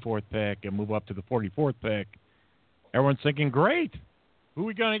 74th pick and move up to the 44th pick. Everyone's thinking, great, who are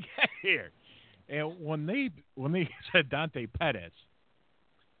we going to get here? And when they said Dante Pettis,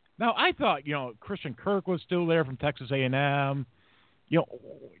 now I thought, Christian Kirk was still there from Texas A&M.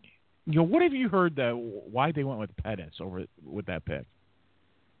 What have you heard why they went with Pettis with that pick?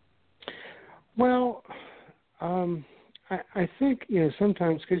 Well, I think,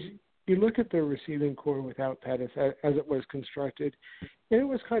 sometimes, because you look at the receiving core without Pettis as it was constructed, and it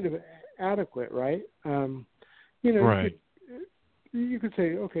was kind of adequate, right? Right. You could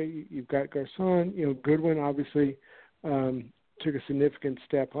say, okay, you've got Garcon, Goodwin obviously took a significant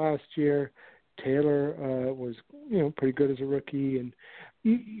step last year. Taylor was, pretty good as a rookie, and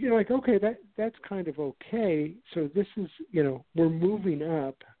you're like, okay, that's kind of okay. So this is, we're moving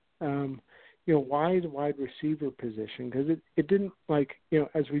up. Why the wide receiver position? Because it didn't,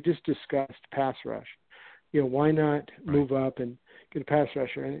 as we just discussed, pass rush. Why not move up and get a pass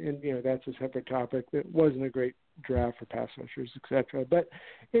rusher? And that's a separate topic. It wasn't a great draft for pass rushers, etc. But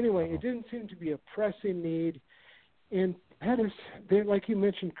anyway, it didn't seem to be a pressing need. And Pettis, like you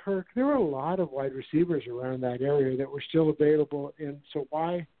mentioned, Kirk, there were a lot of wide receivers around that area that were still available. And so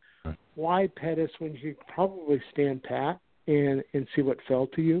why Pettis when you could probably stand pat and see what fell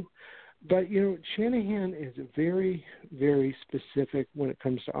to you? But, Shanahan is very, very specific when it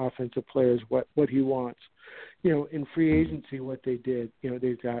comes to offensive players, what he wants. In free agency, what they did,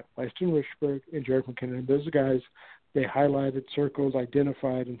 they've got Weston Richburg and Jared McKinnon. Those are guys they highlighted, circled,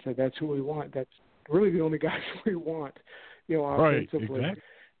 identified, and said, that's who we want. That's really the only guys we want, offensively. Right,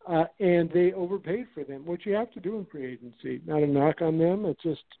 exactly. And they overpaid for them, which you have to do in free agency. Not a knock on them. It's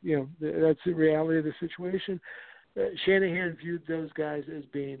just, that's the reality of the situation. Shanahan viewed those guys as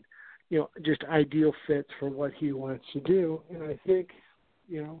being, just ideal fits for what he wants to do. And I think,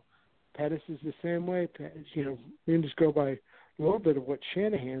 Pettis is the same way. We can just go by a little bit of what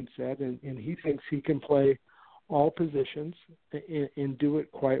Shanahan said, and he thinks he can play all positions and do it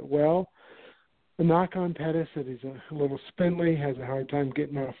quite well. A knock on Pettis that he's a little spindly, has a hard time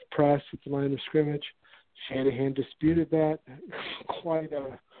getting off press at the line of scrimmage. Shanahan disputed that quite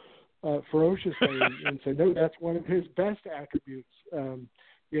ferociously and said, no, that's one of his best attributes,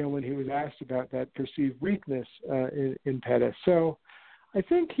 when he was asked about that perceived weakness in Pettis. So I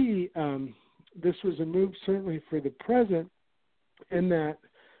think this was a move certainly for the present in that,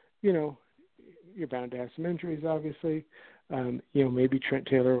 you're bound to have some injuries, obviously. Maybe Trent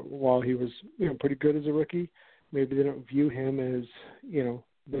Taylor, while he was, pretty good as a rookie, maybe they don't view him as,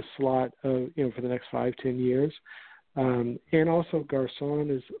 the slot of, for the next 5-10 years. And also Garcon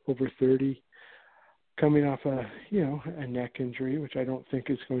is over 30, coming off a neck injury, which I don't think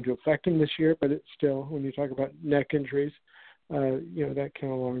is going to affect him this year, but it's still, when you talk about neck injuries, that can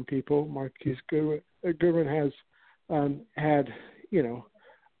alarm people. Marquise Goodwin has had,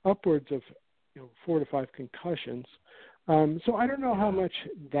 upwards of 4 to 5 concussions. So I don't know how much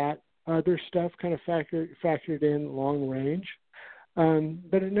that other stuff kind of factored in long range.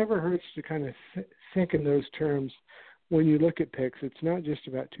 But it never hurts to kind of think in those terms when you look at picks. It's not just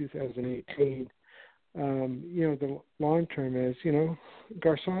about 2018. The long term is,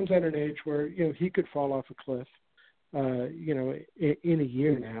 Garcon's at an age where, he could fall off a cliff, in a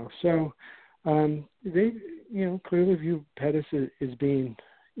year now. So they, clearly view Pettis as being,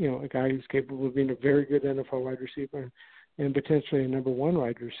 a guy who's capable of being a very good NFL wide receiver and potentially a number 1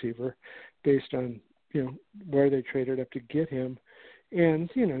 wide receiver based on, where they traded up to get him. And,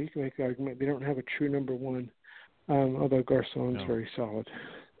 you can make the argument they don't have a true number 1, although Garcon's very solid.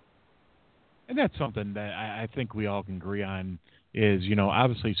 And that's something that I think we all can agree on is,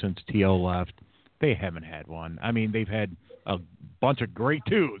 obviously since T.O. left, they haven't had one. I mean, they've had a bunch of great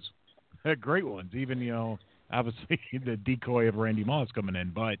 2s, great ones, even, obviously the decoy of Randy Moss coming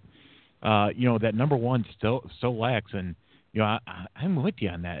in. But, that number 1 still lacks. And, I'm with you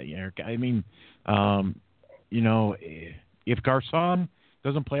on that, Eric. I mean, if Garcon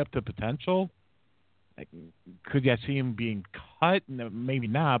doesn't play up to potential, could you see him being cut? No, maybe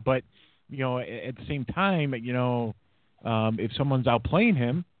not. But, at the same time, if someone's outplaying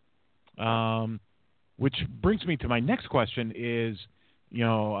him, which brings me to my next question is,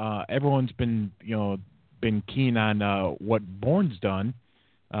 everyone's been keen on what Bourne's done.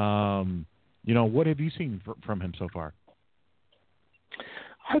 What have you seen from him so far?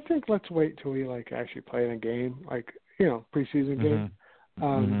 I think let's wait till we actually play in a game, preseason game.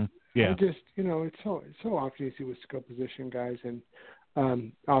 Yeah. I just, it's so often you see with skill position guys and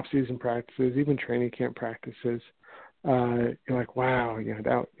off-season practices, even training camp practices. You're like, wow, you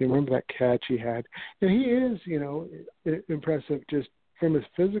remember that catch he had, and he is, impressive just from his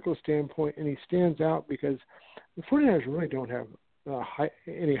physical standpoint, and he stands out because the 49ers really don't have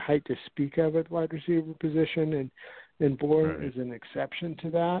any height to speak of at wide receiver position, and Bourne is an exception to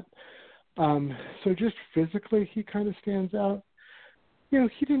that. So just physically, he kind of stands out.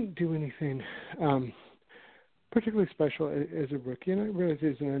 He didn't do anything particularly special as a rookie, and I realize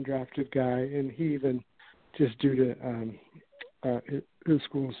he's an undrafted guy, and he even just due to his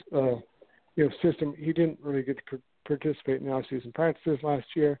school's system, he didn't really get to participate in the off-season practices last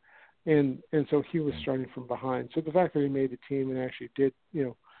year, and so he was starting from behind. So the fact that he made the team and actually did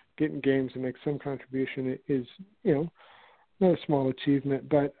get in games and make some contribution is not a small achievement.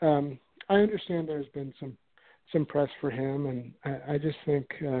 But I understand there's been some press for him, and I just think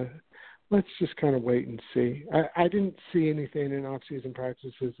let's just kind of wait and see. I didn't see anything in off-season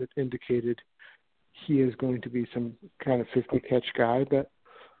practices that indicated he is going to be some kind of 50-catch guy, but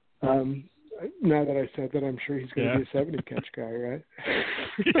now that I said that, I'm sure he's going to be a 70-catch guy, right?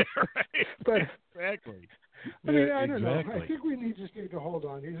 Yeah, right. But exactly. I mean, I don't know. I think we just need to hold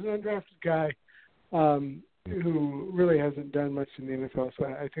on. He's an undrafted guy who really hasn't done much in the NFL, so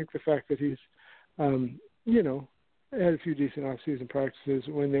I think the fact that he's, had a few decent off-season practices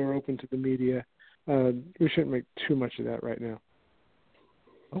when they were open to the media, we shouldn't make too much of that right now.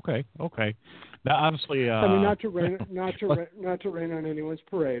 Okay. Now, obviously, I mean, not to rain on anyone's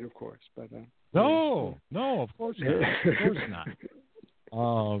parade, of course, but no, of course not.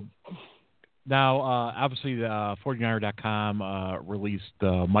 Now, obviously, the 49er.com released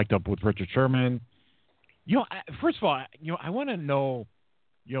Mic'd Up with Richard Sherman. First of all, I want to know,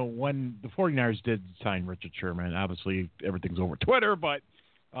 when the 49ers did sign Richard Sherman, obviously everything's over Twitter, but,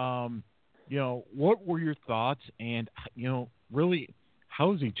 what were your thoughts? And, really,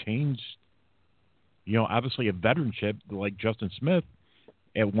 how has he changed, obviously a veteranship like Justin Smith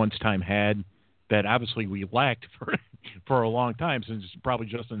at one time had that obviously we lacked for a long time since probably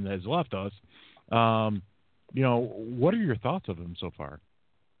Justin has left us. What are your thoughts of him so far?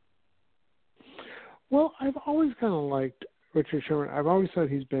 Well, I've always kind of liked Richard Sherman. I've always thought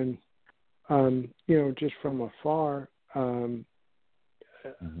he's been, just from afar,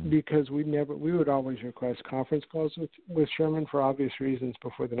 because we would always request conference calls with Sherman for obvious reasons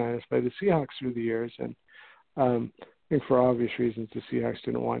before the Niners played the Seahawks through the years, and for obvious reasons the Seahawks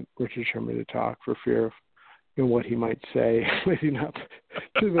didn't want Richard Sherman to talk for fear of what he might say leading up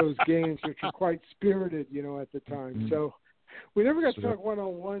to those games, which were quite spirited, at the time. So we never got to talk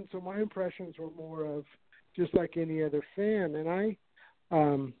one-on-one, so my impressions were more of just like any other fan. And I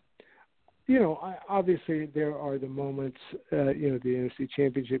obviously there are the moments, the NFC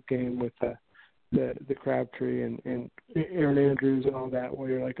Championship game with the Crabtree and Aaron Andrews and all that, where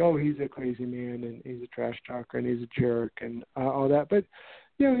you're like, oh, he's a crazy man and he's a trash talker and he's a jerk and all that. But,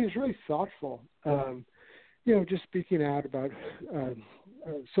 he's really thoughtful, just speaking out about,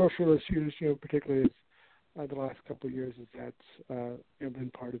 social issues, particularly as the last couple of years, as that's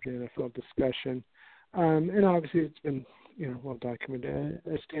been part of the NFL discussion. And obviously it's been, well documented.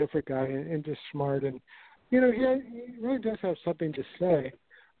 A Stanford guy and just smart, and he really does have something to say.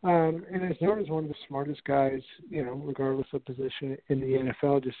 And is known as one of the smartest guys, regardless of position in the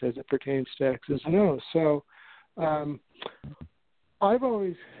NFL, just as it pertains to X's and O's. So I've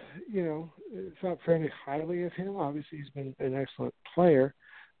always, thought fairly highly of him. Obviously, he's been an excellent player.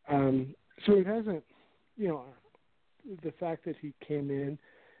 So it hasn't, the fact that he came in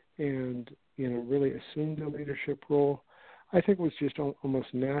and, really assumed a leadership role, I think was just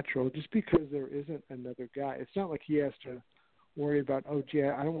almost natural, just because there isn't another guy. It's not like he has to worry about, I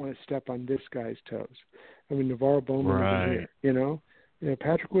don't want to step on this guy's toes. I mean, Navarro Bowman isn't here,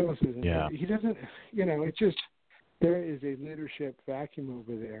 Patrick Willis isn't here. He doesn't, it's just, there is a leadership vacuum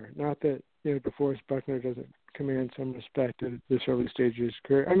over there. Not that, DeForest Buckner doesn't command some respect at this early stage of his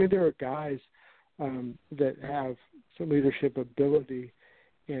career. I mean, there are guys that have some leadership ability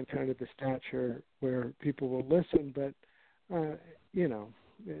and kind of the stature where people will listen, but,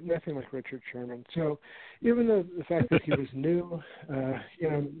 nothing like Richard Sherman. So even though the fact that he was new,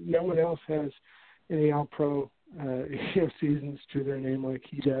 no one else has any all-pro, seasons to their name like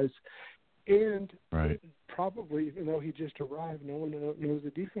he does. And probably, even though he just arrived, no one knows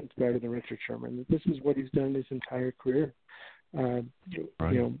the defense better than Richard Sherman. This is what he's done his entire career,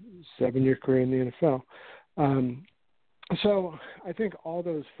 7-year career in the NFL. So I think all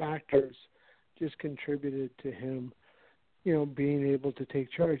those factors just contributed to him, being able to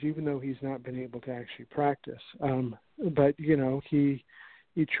take charge, even though he's not been able to actually practice. But, he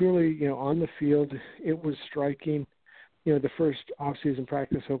truly, on the field, it was striking. The first off-season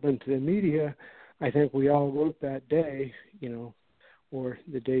practice open to the media, I think we all wrote that day, or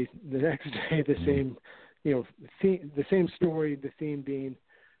the next day, the same, the same story, the theme being,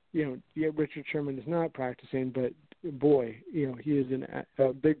 Richard Sherman is not practicing, but boy, he is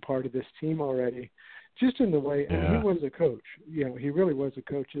a big part of this team already. Just in the way, and he was a coach. He really was a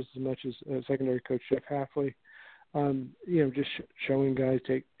coach just as much as secondary coach Jeff Hafley. Just showing guys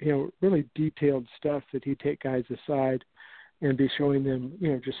take, really detailed stuff that he'd take guys aside and be showing them,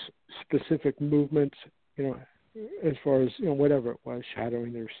 just specific movements, as far as, whatever it was,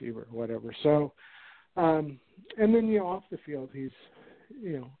 shadowing the receiver, whatever. So, and then, off the field, he's,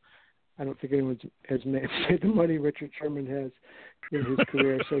 I don't think anyone has made the money Richard Sherman has in his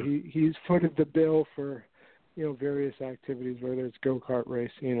career. So he's footed the bill for, various activities, whether it's go-kart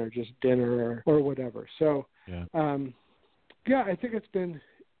racing or just dinner or whatever. So, I think it's been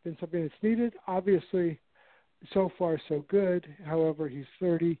something that's needed. Obviously, so far so good. However, he's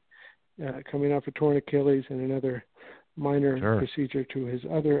 30, coming off a torn Achilles and another minor procedure to his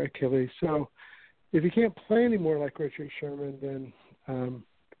other Achilles. So if he can't play anymore like Richard Sherman, then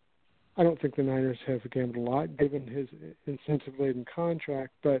I don't think the Niners have gambled a lot, given his incentive-laden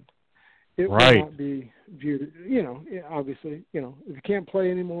contract, but it will not be viewed, obviously, if he can't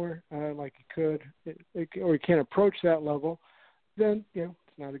play anymore like he could, or he can't approach that level, then, it's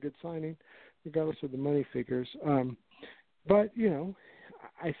not a good signing, regardless of the money figures. But,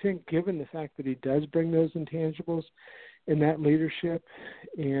 I think given the fact that he does bring those intangibles and that leadership,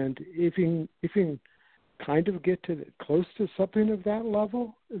 and if he can kind of get to close to something of that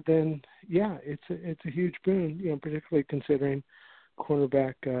level, then it's a huge boon. Particularly considering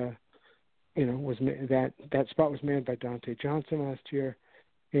cornerback, was that spot was manned by Dante Johnson last year,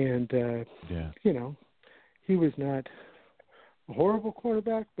 and he was not a horrible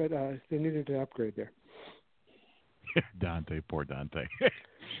quarterback, but they needed to upgrade there. Dante, poor Dante.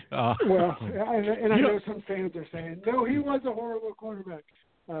 Well, and I know some fans are saying, no, he was a horrible quarterback.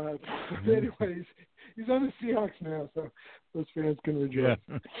 Anyways, he's on the Seahawks now, so those fans can rejoice.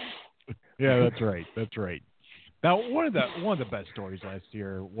 Yeah, that's right. That's right. Now, one of the best stories last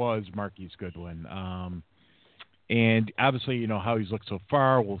year was Marquise Goodwin, and obviously, how he's looked so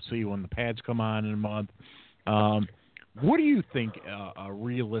far. We'll see when the pads come on in a month. What do you think a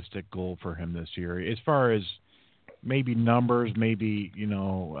realistic goal for him this year, as far as maybe numbers? Maybe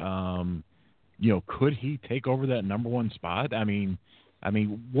could he take over that number one spot? I mean,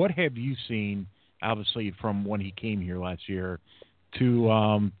 what have you seen, obviously, from when he came here last year to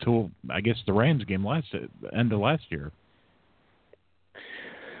I guess the Rams game end of last year?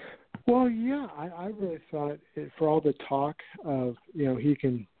 Well, yeah, I really thought for all the talk of he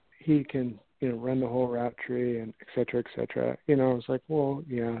can run the whole route tree and et cetera, I was like, well,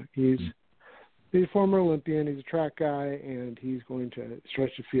 yeah, he's a former Olympian, he's a track guy, and he's going to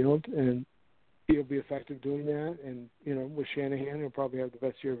stretch the field, and he'll be effective doing that. And with Shanahan, he'll probably have the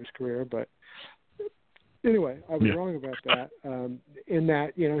best year of his career. But anyway, I was wrong about that. In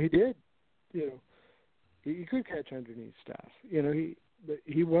that, he did, he could catch underneath stuff.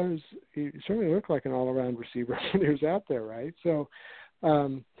 He certainly looked like an all-around receiver when he was out there, right? So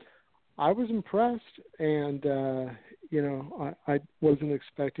I was impressed, and I wasn't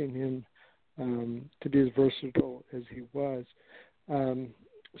expecting him to be as versatile as he was.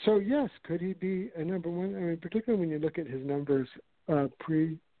 So yes, could he be a number one? I mean, particularly when you look at his numbers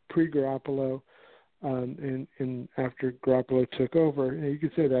pre-Garoppolo and after Garoppolo took over. You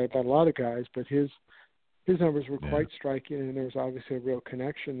could say that about a lot of guys, but his numbers were quite striking, and there was obviously a real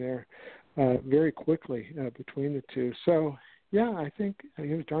connection there very quickly between the two. So yeah, I think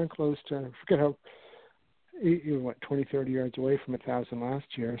he was darn close to. I forget how he was 20, 30 yards away from 1,000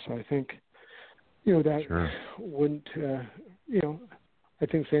 last year. So I think that wouldn't I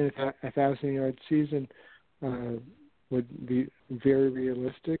think saying a 1,000-yard season would be very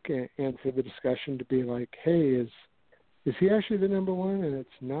realistic, and for the discussion to be like, hey, is he actually the number one, and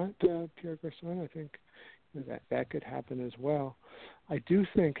it's not Pierre Garçon? I think that could happen as well. I do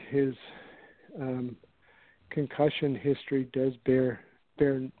think his concussion history does bear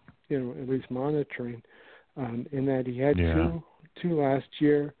at least monitoring, in that he had two last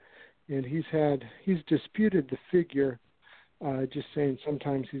year, and he's disputed the figure. Just saying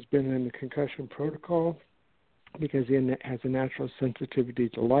sometimes he's been in the concussion protocol because he has a natural sensitivity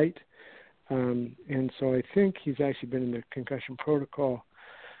to light. And so I think he's actually been in the concussion protocol,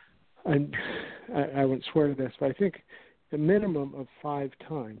 and I wouldn't swear to this, but I think a minimum of 5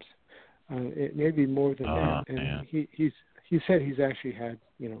 times. It may be more than that. And he said he's actually had,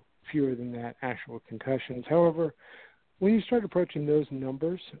 fewer than that actual concussions. However, when you start approaching those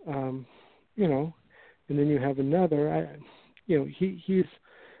numbers, and then you have another, he's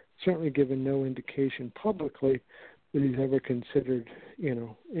certainly given no indication publicly that he's ever considered,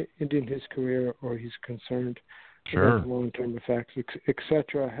 ending his career, or he's concerned about the long-term effects, et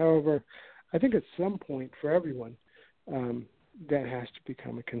cetera. However, I think at some point for everyone, that has to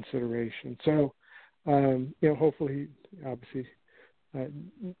become a consideration. So, hopefully, obviously,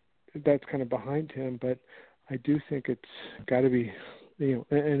 that's kind of behind him, but I do think it's got to be,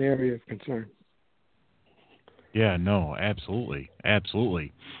 an area of concern. Yeah, no, absolutely.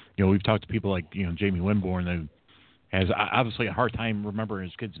 We've talked to people like, Jamie Winborn, who has obviously a hard time remembering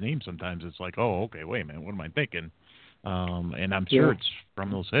his kid's name sometimes. It's like, oh, okay, wait a minute, what am I thinking? And I'm sure it's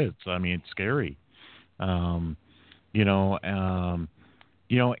from those hits. I mean, it's scary. And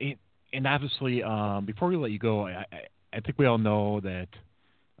obviously, before we let you go, I think we all know that,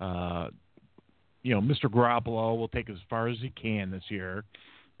 Mr. Garoppolo will take as far as he can this year.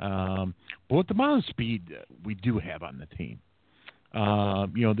 But with the amount of speed we do have on the team,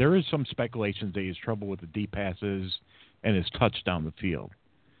 there is some speculation that he has trouble with the deep passes and his touch down the field.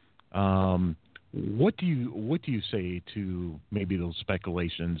 What do you say to maybe those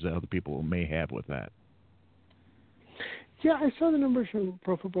speculations that other people may have with that? Yeah, I saw the numbers from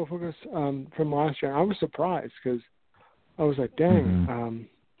Pro Football Focus from last year. I was surprised because I was like, dang,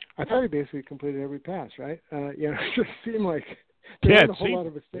 I thought he basically completed every pass, right? It just seemed like there wasn't a whole lot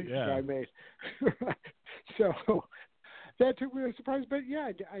of mistakes the guy made. So that took me by surprise. But,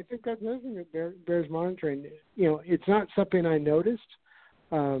 yeah, I think that's another thing that bears monitoring. It's not something I noticed,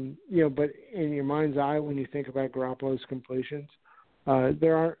 but in your mind's eye when you think about Garoppolo's completions,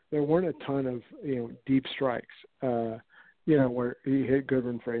 there weren't a ton of, deep strikes, where he hit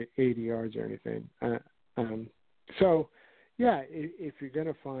Goodwin for 80 yards or anything. So, yeah, if you're going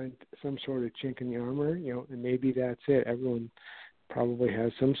to find some sort of chink in the armor, and maybe that's it. Everyone probably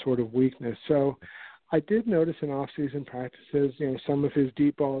has some sort of weakness. So I did notice in off-season practices, some of his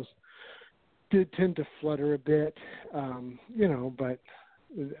deep balls did tend to flutter a bit, but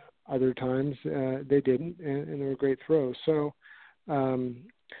other times they didn't, and they were great throws. So,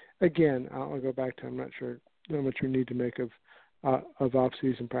 again, I'll go back to I'm not sure how much we need to make of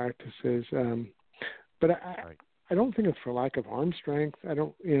off-season practices. But I don't think it's for lack of arm strength. I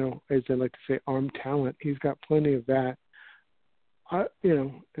don't, as they like to say, arm talent. He's got plenty of that.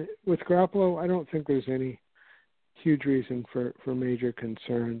 With Garoppolo, I don't think there's any huge reason for major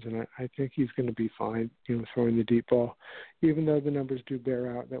concerns, and I think he's going to be fine, throwing the deep ball, even though the numbers do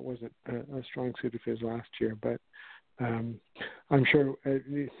bear out. That wasn't a strong suit of his last year, but I'm sure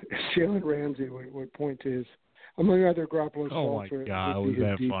Jalen Ramsey would point to his, among other Garoppolo's faults, would be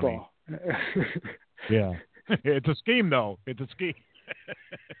his deep funny. Ball. Yeah. It's a scheme, though. It's a scheme.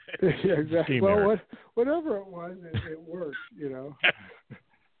 Yeah, exactly. Well, whatever it was, it worked,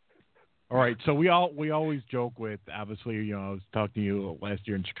 All right, so we always joke with, obviously, I was talking to you last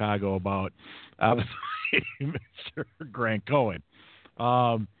year in Chicago about, obviously, Mr. Grant Cohen.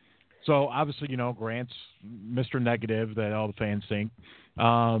 So obviously, Grant's Mr. Negative that all the fans think.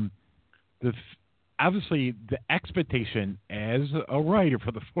 Obviously, the expectation as a writer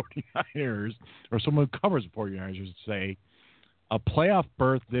for the 49ers, or someone who covers the 49ers, would say a playoff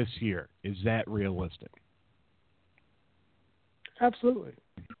berth this year. Is that realistic? Absolutely.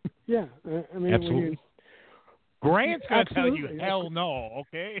 Yeah. I mean, absolutely. Grant's going to tell you, hell no,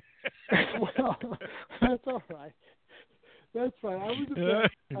 okay? Well, that's all right. That's fine. I was a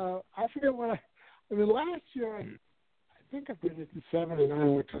bit, I forget what last year, I think I put it to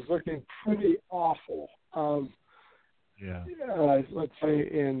 7-9, which was looking pretty awful. Let's say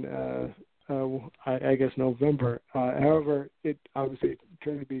in, I guess, November. However, it obviously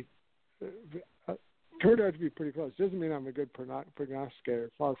turned out to be pretty close. Doesn't mean I'm a good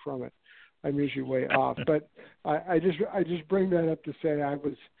prognosticator. Far from it. I'm usually way off. But I just bring that up to say I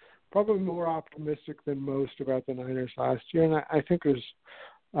was probably more optimistic than most about the Niners last year, and I think there's,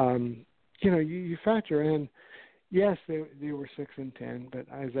 you factor in, yes, they were 6-10, but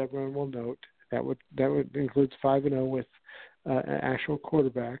as everyone will note, that would includes 5-0 with an actual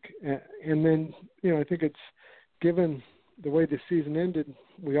quarterback, and then I think it's given the way the season ended,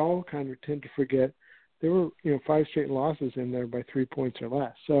 we all kind of tend to forget there were 5 straight losses in there by 3 points or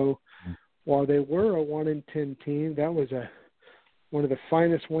less. So while they were a 1-10 team, that was one of the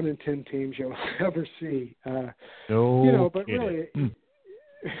finest 1-10 teams you'll ever see. But really,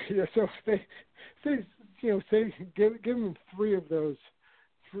 so give them 3 of those.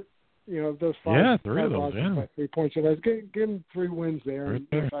 Of those 5, 3 of those, by 3 points or less. Give them 3 wins there. And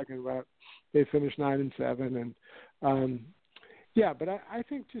they're talking about they finished 9-7, and but I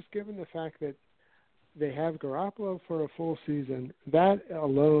think just given the fact that they have Garoppolo for a full season, that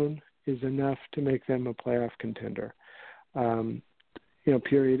alone is enough to make them a playoff contender.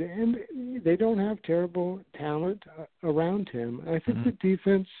 Period. And they don't have terrible talent around him. I think the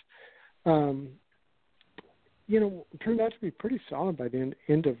defense, turned out to be pretty solid by the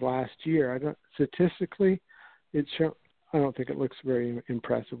end of last year. Statistically, I don't think it looks very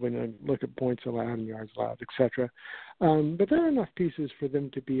impressive when you look at points allowed and yards allowed, etc. But there are enough pieces for them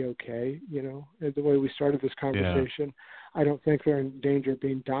to be okay. The way we started this conversation, I don't think they're in danger of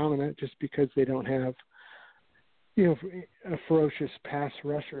being dominant just because they don't have ferocious pass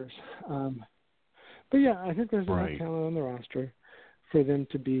rushers. But I think there's enough talent on the roster for them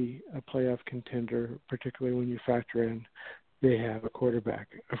to be a playoff contender, particularly when you factor in they have a quarterback.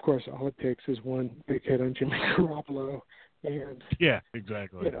 Of course, all it takes is one big hit on Jimmy Garoppolo, and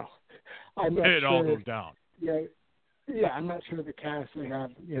exactly. It all goes down. I'm not sure the cast they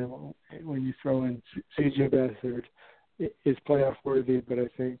have. When you throw in C.J. Beathard, is playoff worthy, but I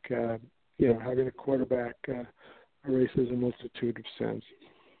think having a quarterback erases a multitude of sins.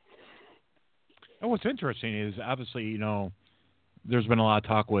 And what's interesting is obviously there's been a lot of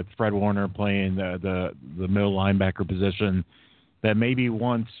talk with Fred Warner playing the middle linebacker position, that maybe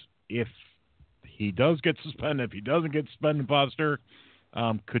once, if he does get suspended, if he doesn't get suspended, Foster,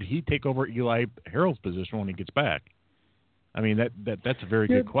 could he take over Eli Harold's position when he gets back? I mean, that's a very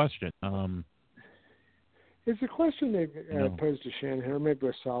good question. It's a question they posed to Shanahan, or maybe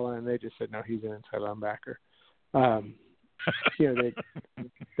with Saleh, and they just said, no, he's an inside linebacker.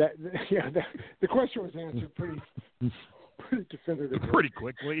 The question was answered pretty definitively. Pretty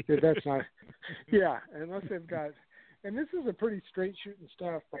quickly. That's not. Unless they've got, and this is a pretty straight shooting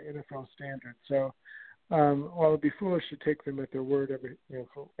staff by NFL standards. So, while it'd be foolish to take them at their word,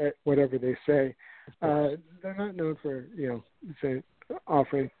 at whatever they say, they're not known for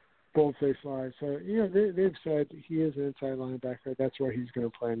offering bold-faced lies. So they've said he is an inside linebacker. That's where he's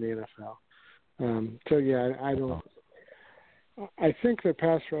going to play in the NFL. I don't. I think their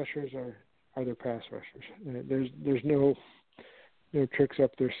pass rushers are their pass rushers. There's no tricks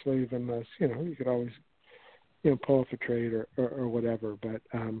up their sleeve unless you could always pull off a trade or whatever. But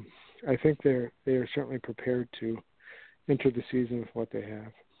I think they are certainly prepared to enter the season with what they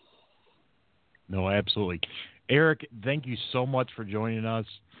have. No, absolutely. Eric, thank you so much for joining us.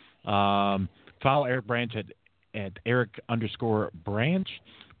 Follow Eric Branch at Eric_Branch.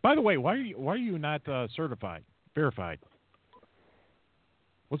 By the way, why are you not verified?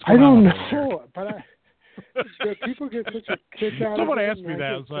 What's going on? I don't know, but people get such a kick out of it. Someone asked me that.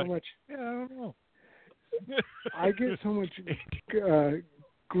 I was like, I don't know. I get so much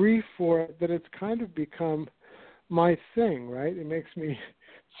grief for it that it's kind of become my thing, right? It makes me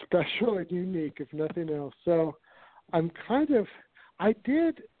special and unique, if nothing else. So I'm I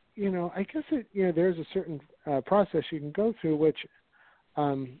guess there's a certain process you can go through, which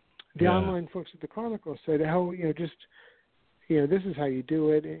the online folks at the Chronicle said, this is how you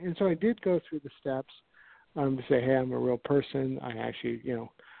do it. And so I did go through the steps to say, hey, I'm a real person. I actually,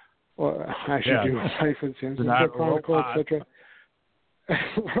 Or I should do a site for the San Francisco Chronicle, etc.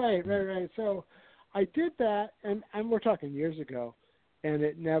 Right. So I did that, and we're talking years ago, and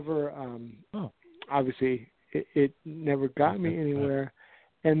it never, obviously, it never got me anywhere.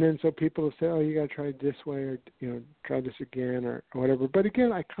 And then so people will say, oh, you got to try it this way, or try this again, or whatever. But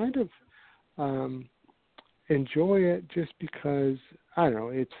again, I kind of enjoy it just because I don't know.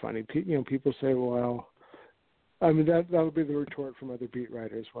 It's funny. People say, well, I mean that'll be the retort from other beat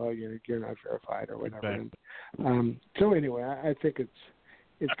writers. Well, you're not verified or whatever. Exactly. And, so anyway, I think it's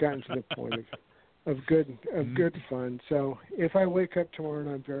gotten to the point of good fun. So if I wake up tomorrow and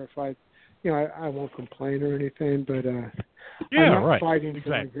I'm verified, I won't complain or anything. But I'm not fighting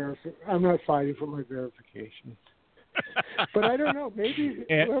I'm not fighting for my verification. But I don't know. Maybe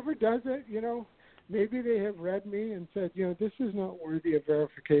whoever does it, maybe they have read me and said, this is not worthy of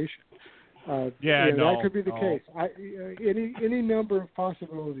verification. That could be the case. Any number of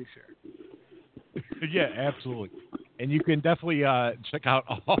possibilities here. Yeah, absolutely. And you can definitely check out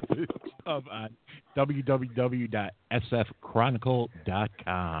all this stuff on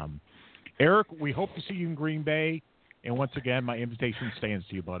www.sfchronicle.com. Eric, we hope to see you in Green Bay. And once again, my invitation stands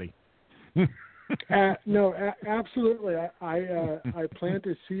to you, buddy. No, absolutely. I plan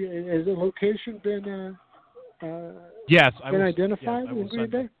to see. Has the location been yes, been identified in Green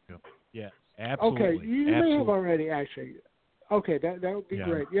Bay? Yeah, absolutely. Okay, you may have already actually. Okay, that would be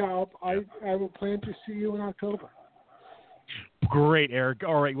great. Yeah, I will plan to see you in October. Great, Eric.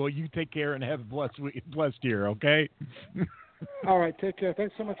 All right, well, you take care and have a blessed year, okay? All right, take care.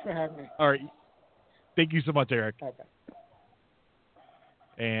 Thanks so much for having me. All right. Thank you so much, Eric. Okay.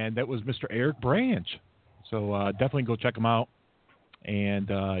 And that was Mr. Eric Branch. So definitely go check him out. And,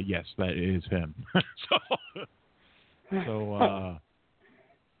 yes, that is him.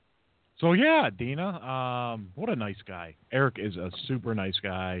 So yeah, Dina, what a nice guy. Eric is a super nice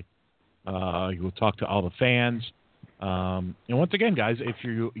guy. He will talk to all the fans. And once again, guys, if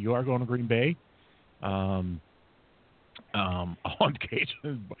you are going to Green Bay, on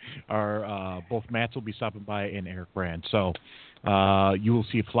occasion, both Matts will be stopping by and Eric Branch. So you will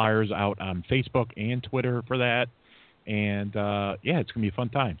see flyers out on Facebook and Twitter for that. And, it's going to be a fun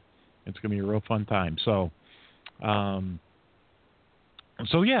time. It's going to be a real fun time. So,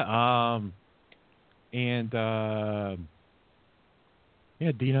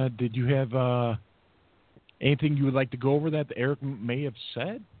 Dina, did you have anything you would like to go over that Eric may have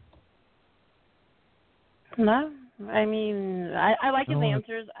said? No. I mean, I like his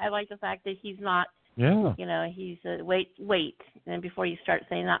answers. I like the fact that he's not, he's wait, and before you start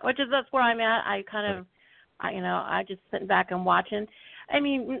saying that, that's where I'm at. I just sitting back and watching. I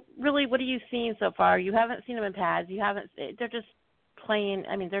mean, really, what are you seeing so far? You haven't seen them in pads. They're just playing.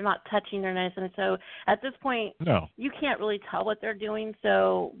 I mean, they're not touching their nice. And so at this point, you can't really tell what they're doing.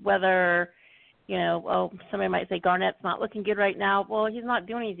 So whether, somebody might say Garnett's not looking good right now. Well, he's not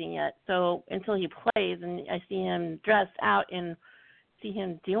doing anything yet. So until he plays and I see him dressed out and see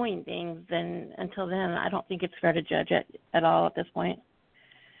him doing things, then until then, I don't think it's fair to judge it at all at this point.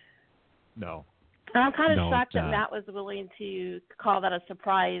 No. And I'm kind of shocked that Matt was willing to call that a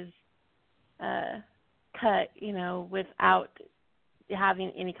surprise cut, without having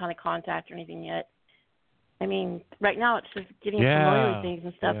any kind of contact or anything yet. I mean, right now it's just getting familiar with things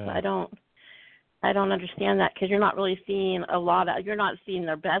and stuff. So I don't understand that because you're not really seeing you're not seeing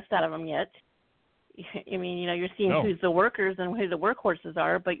their best out of them yet. I mean, you're seeing who's the workers and who the workhorses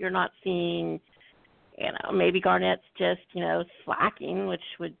are, but you're not seeing, maybe Garnett's just, slacking, which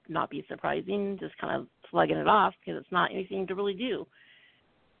would not be surprising, just kind of slugging it off because it's not anything to really do.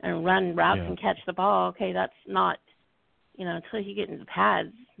 And run routes and catch the ball, okay, that's not, until you get into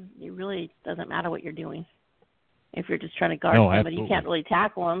pads, it really doesn't matter what you're doing. If you're just trying to guard somebody, absolutely. You can't really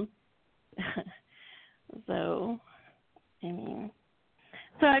tackle them. So, I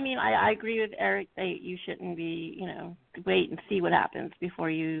agree with Eric that you shouldn't be, wait and see what happens before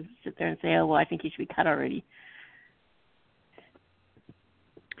you sit there and say, oh, well, I think he should be cut already.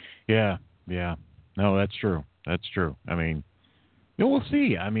 Yeah. No, that's true. I mean, we'll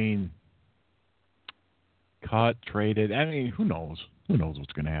see. I mean, cut, traded. I mean, who knows? Who knows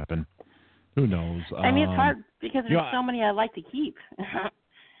what's going to happen? Who knows? It's hard because there's so many I'd like to keep.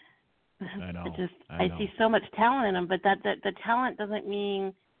 I know. I see so much talent in them, but that the talent doesn't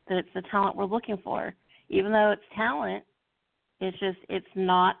mean that it's the talent we're looking for. Even though it's talent, it's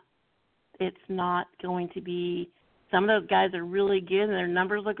not going to be. Some of those guys are really good and their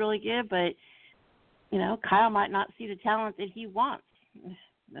numbers look really good, but Kyle might not see the talent that he wants,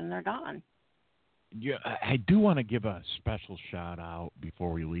 and they're gone. Yeah, I do want to give a special shout out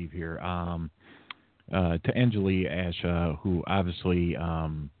before we leave here to Anjali Asha, who obviously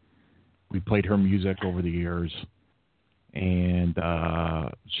we played her music over the years, and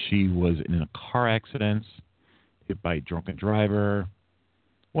she was in a car accident, hit by a drunken driver.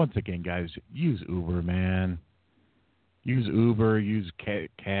 Once again, guys, use Uber, man. Use Uber, use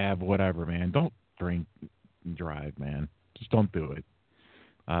cab, whatever, man. Don't drink and drive, man. Just don't do it.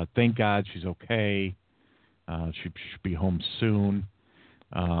 Thank God she's okay. She should be home soon.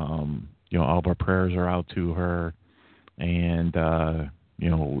 All of our prayers are out to her, and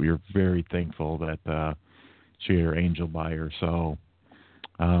we're very thankful that she had her angel by her. So,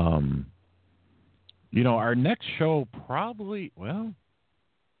 our next show probably, our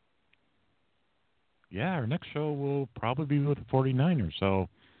next show will probably be with the 49ers. So,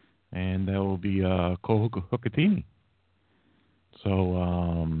 and that will be Cole Hookatini.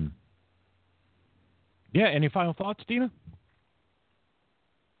 So, any final thoughts, Dina?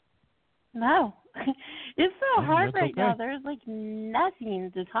 No. It's so hard right now. There's like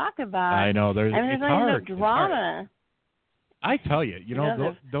nothing to talk about. I know. There's no drama. I tell you,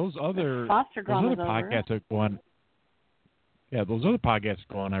 those other podcasts that go on. Yeah, those other podcasts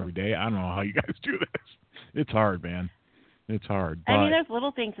go on every day. I don't know how you guys do this. It's hard, man. It's hard. But, there's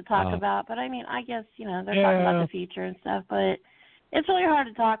little things to talk about, but I guess, they're talking about the future and stuff, but it's really hard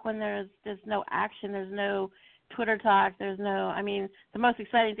to talk when there's no action, there's no Twitter talk, there's no, the most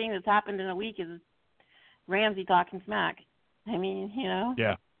exciting thing that's happened in a week is Ramsey talking smack.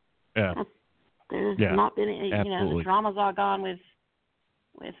 Yeah. There's not been, the drama's all gone with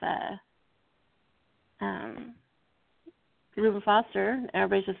Reuben Foster.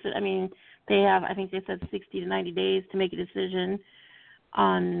 Everybody's just, they have, I think they said 60 to 90 days to make a decision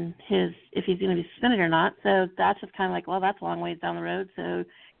on if he's going to be suspended or not. So that's just kind of like, well, that's a long ways down the road. So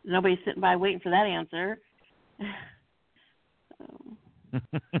nobody's sitting by waiting for that answer.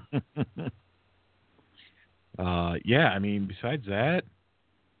 Besides that,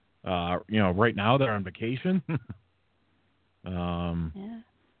 right now they're on vacation.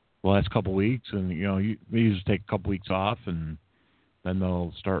 The last couple of weeks, and they usually take a couple weeks off, and then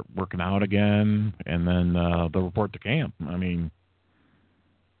they'll start working out again, and then they'll report to camp.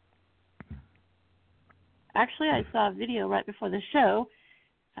 Actually, I saw a video right before the show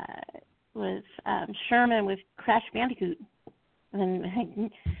with Sherman with Crash Bandicoot, and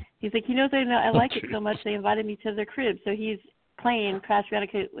he's like, I like it so much they invited me to their crib, so he's playing Crash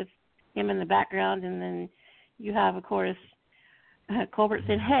Bandicoot with him in the background, and then you have, of course, Colbert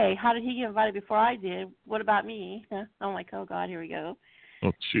said, "Hey, how did he get invited before I did? What about me?" I'm like, "Oh God, here we go."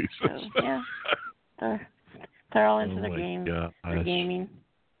 Oh Jesus! So, they're all into their games, their gaming.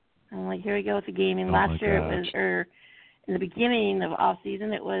 I'm like, here we go with the gaming. Last year it was, in the beginning of off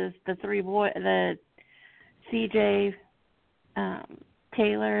season, it was the the CJ,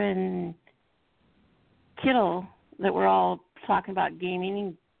 Taylor, and Kittle that were all talking about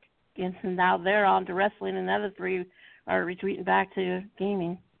gaming, and now they're on to wrestling, and the other three are retweeting back to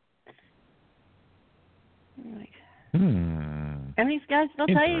gaming. And these guys, they'll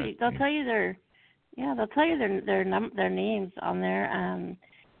tell you their names on there.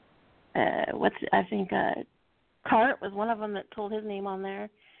 Cart was one of them that told his name on there,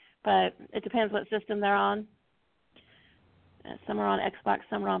 but it depends what system they're on. Some are on Xbox,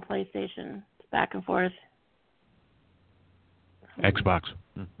 some are on PlayStation. It's back and forth. Xbox.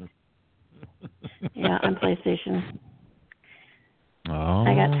 Yeah, on PlayStation. Oh.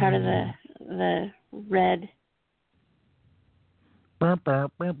 I got tired of the red.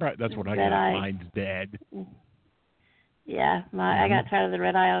 That's what I got. Mine's dead. Yeah, I got tired of the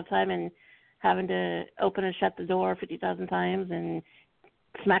red eye all the time and having to open and shut the door 50,000 times and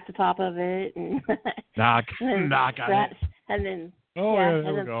smack the top of it and knock on it, and then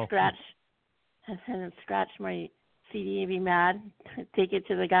scratch my CD and be mad. Take it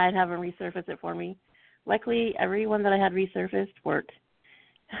to the guy and have him resurface it for me. Luckily, every one that I had resurfaced worked.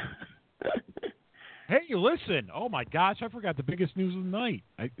 Hey, listen! Oh my gosh, I forgot the biggest news of the night.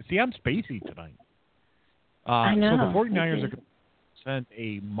 I'm spacey tonight. I know. So the 49ers are going to send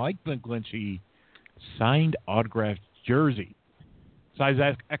a Mike McGlinchey signed autographed jersey, size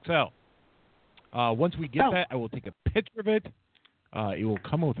XL. Once we get that, I will take a picture of it. It will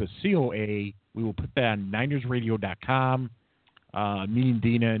come with a COA. We will put that on NinersRadio.com. Me and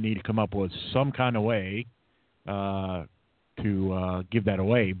Dina need to come up with some kind of way to give that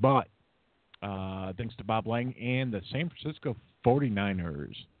away. But thanks to Bob Lang and the San Francisco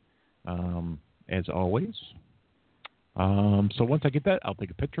 49ers, as always. So once I get that, I'll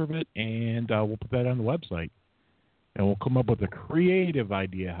take a picture of it, and we'll put that on the website. And we'll come up with a creative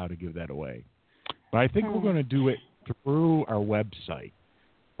idea how to give that away. But I think we're going to do it through our website.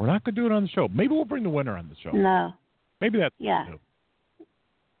 We're not going to do it on the show. Maybe we'll bring the winner on the show. No. Maybe that's yeah.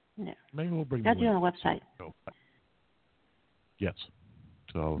 Yeah. Maybe we'll bring Got the you on link. the website. So, yes.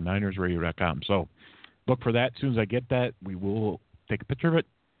 So NinersRadio.com. So look for that. As soon as I get that, we will take a picture of it.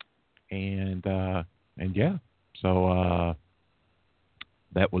 And yeah. So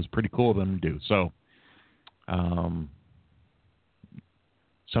that was pretty cool of them to do. So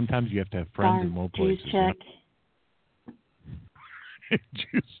sometimes you have to have friends in low places. Check.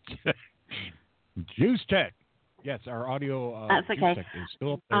 Juice check. Yes, our audio That's Juice okay. check is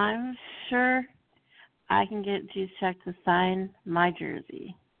still up there. I'm sure I can get Juice Check to sign my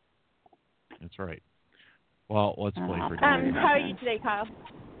jersey. That's right. Well, let's play for how are you today, Kyle?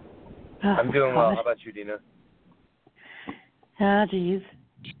 I'm doing well. How about you, Dina? Ah, geez.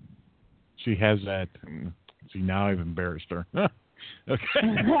 She has that. See, now I've embarrassed her. Okay.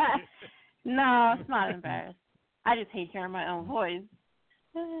 No, it's not embarrassed. I just hate hearing my own voice.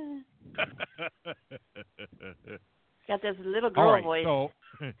 Got this little girl voice.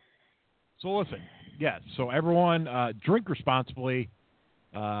 So listen. Yes. So everyone, drink responsibly.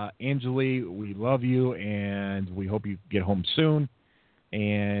 Angeli, we love you, and we hope you get home soon.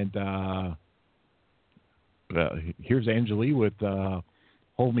 And here's Angeli with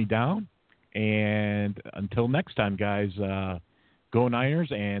Hold Me Down. And until next time, guys, go Niners,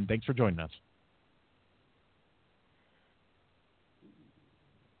 and thanks for joining us.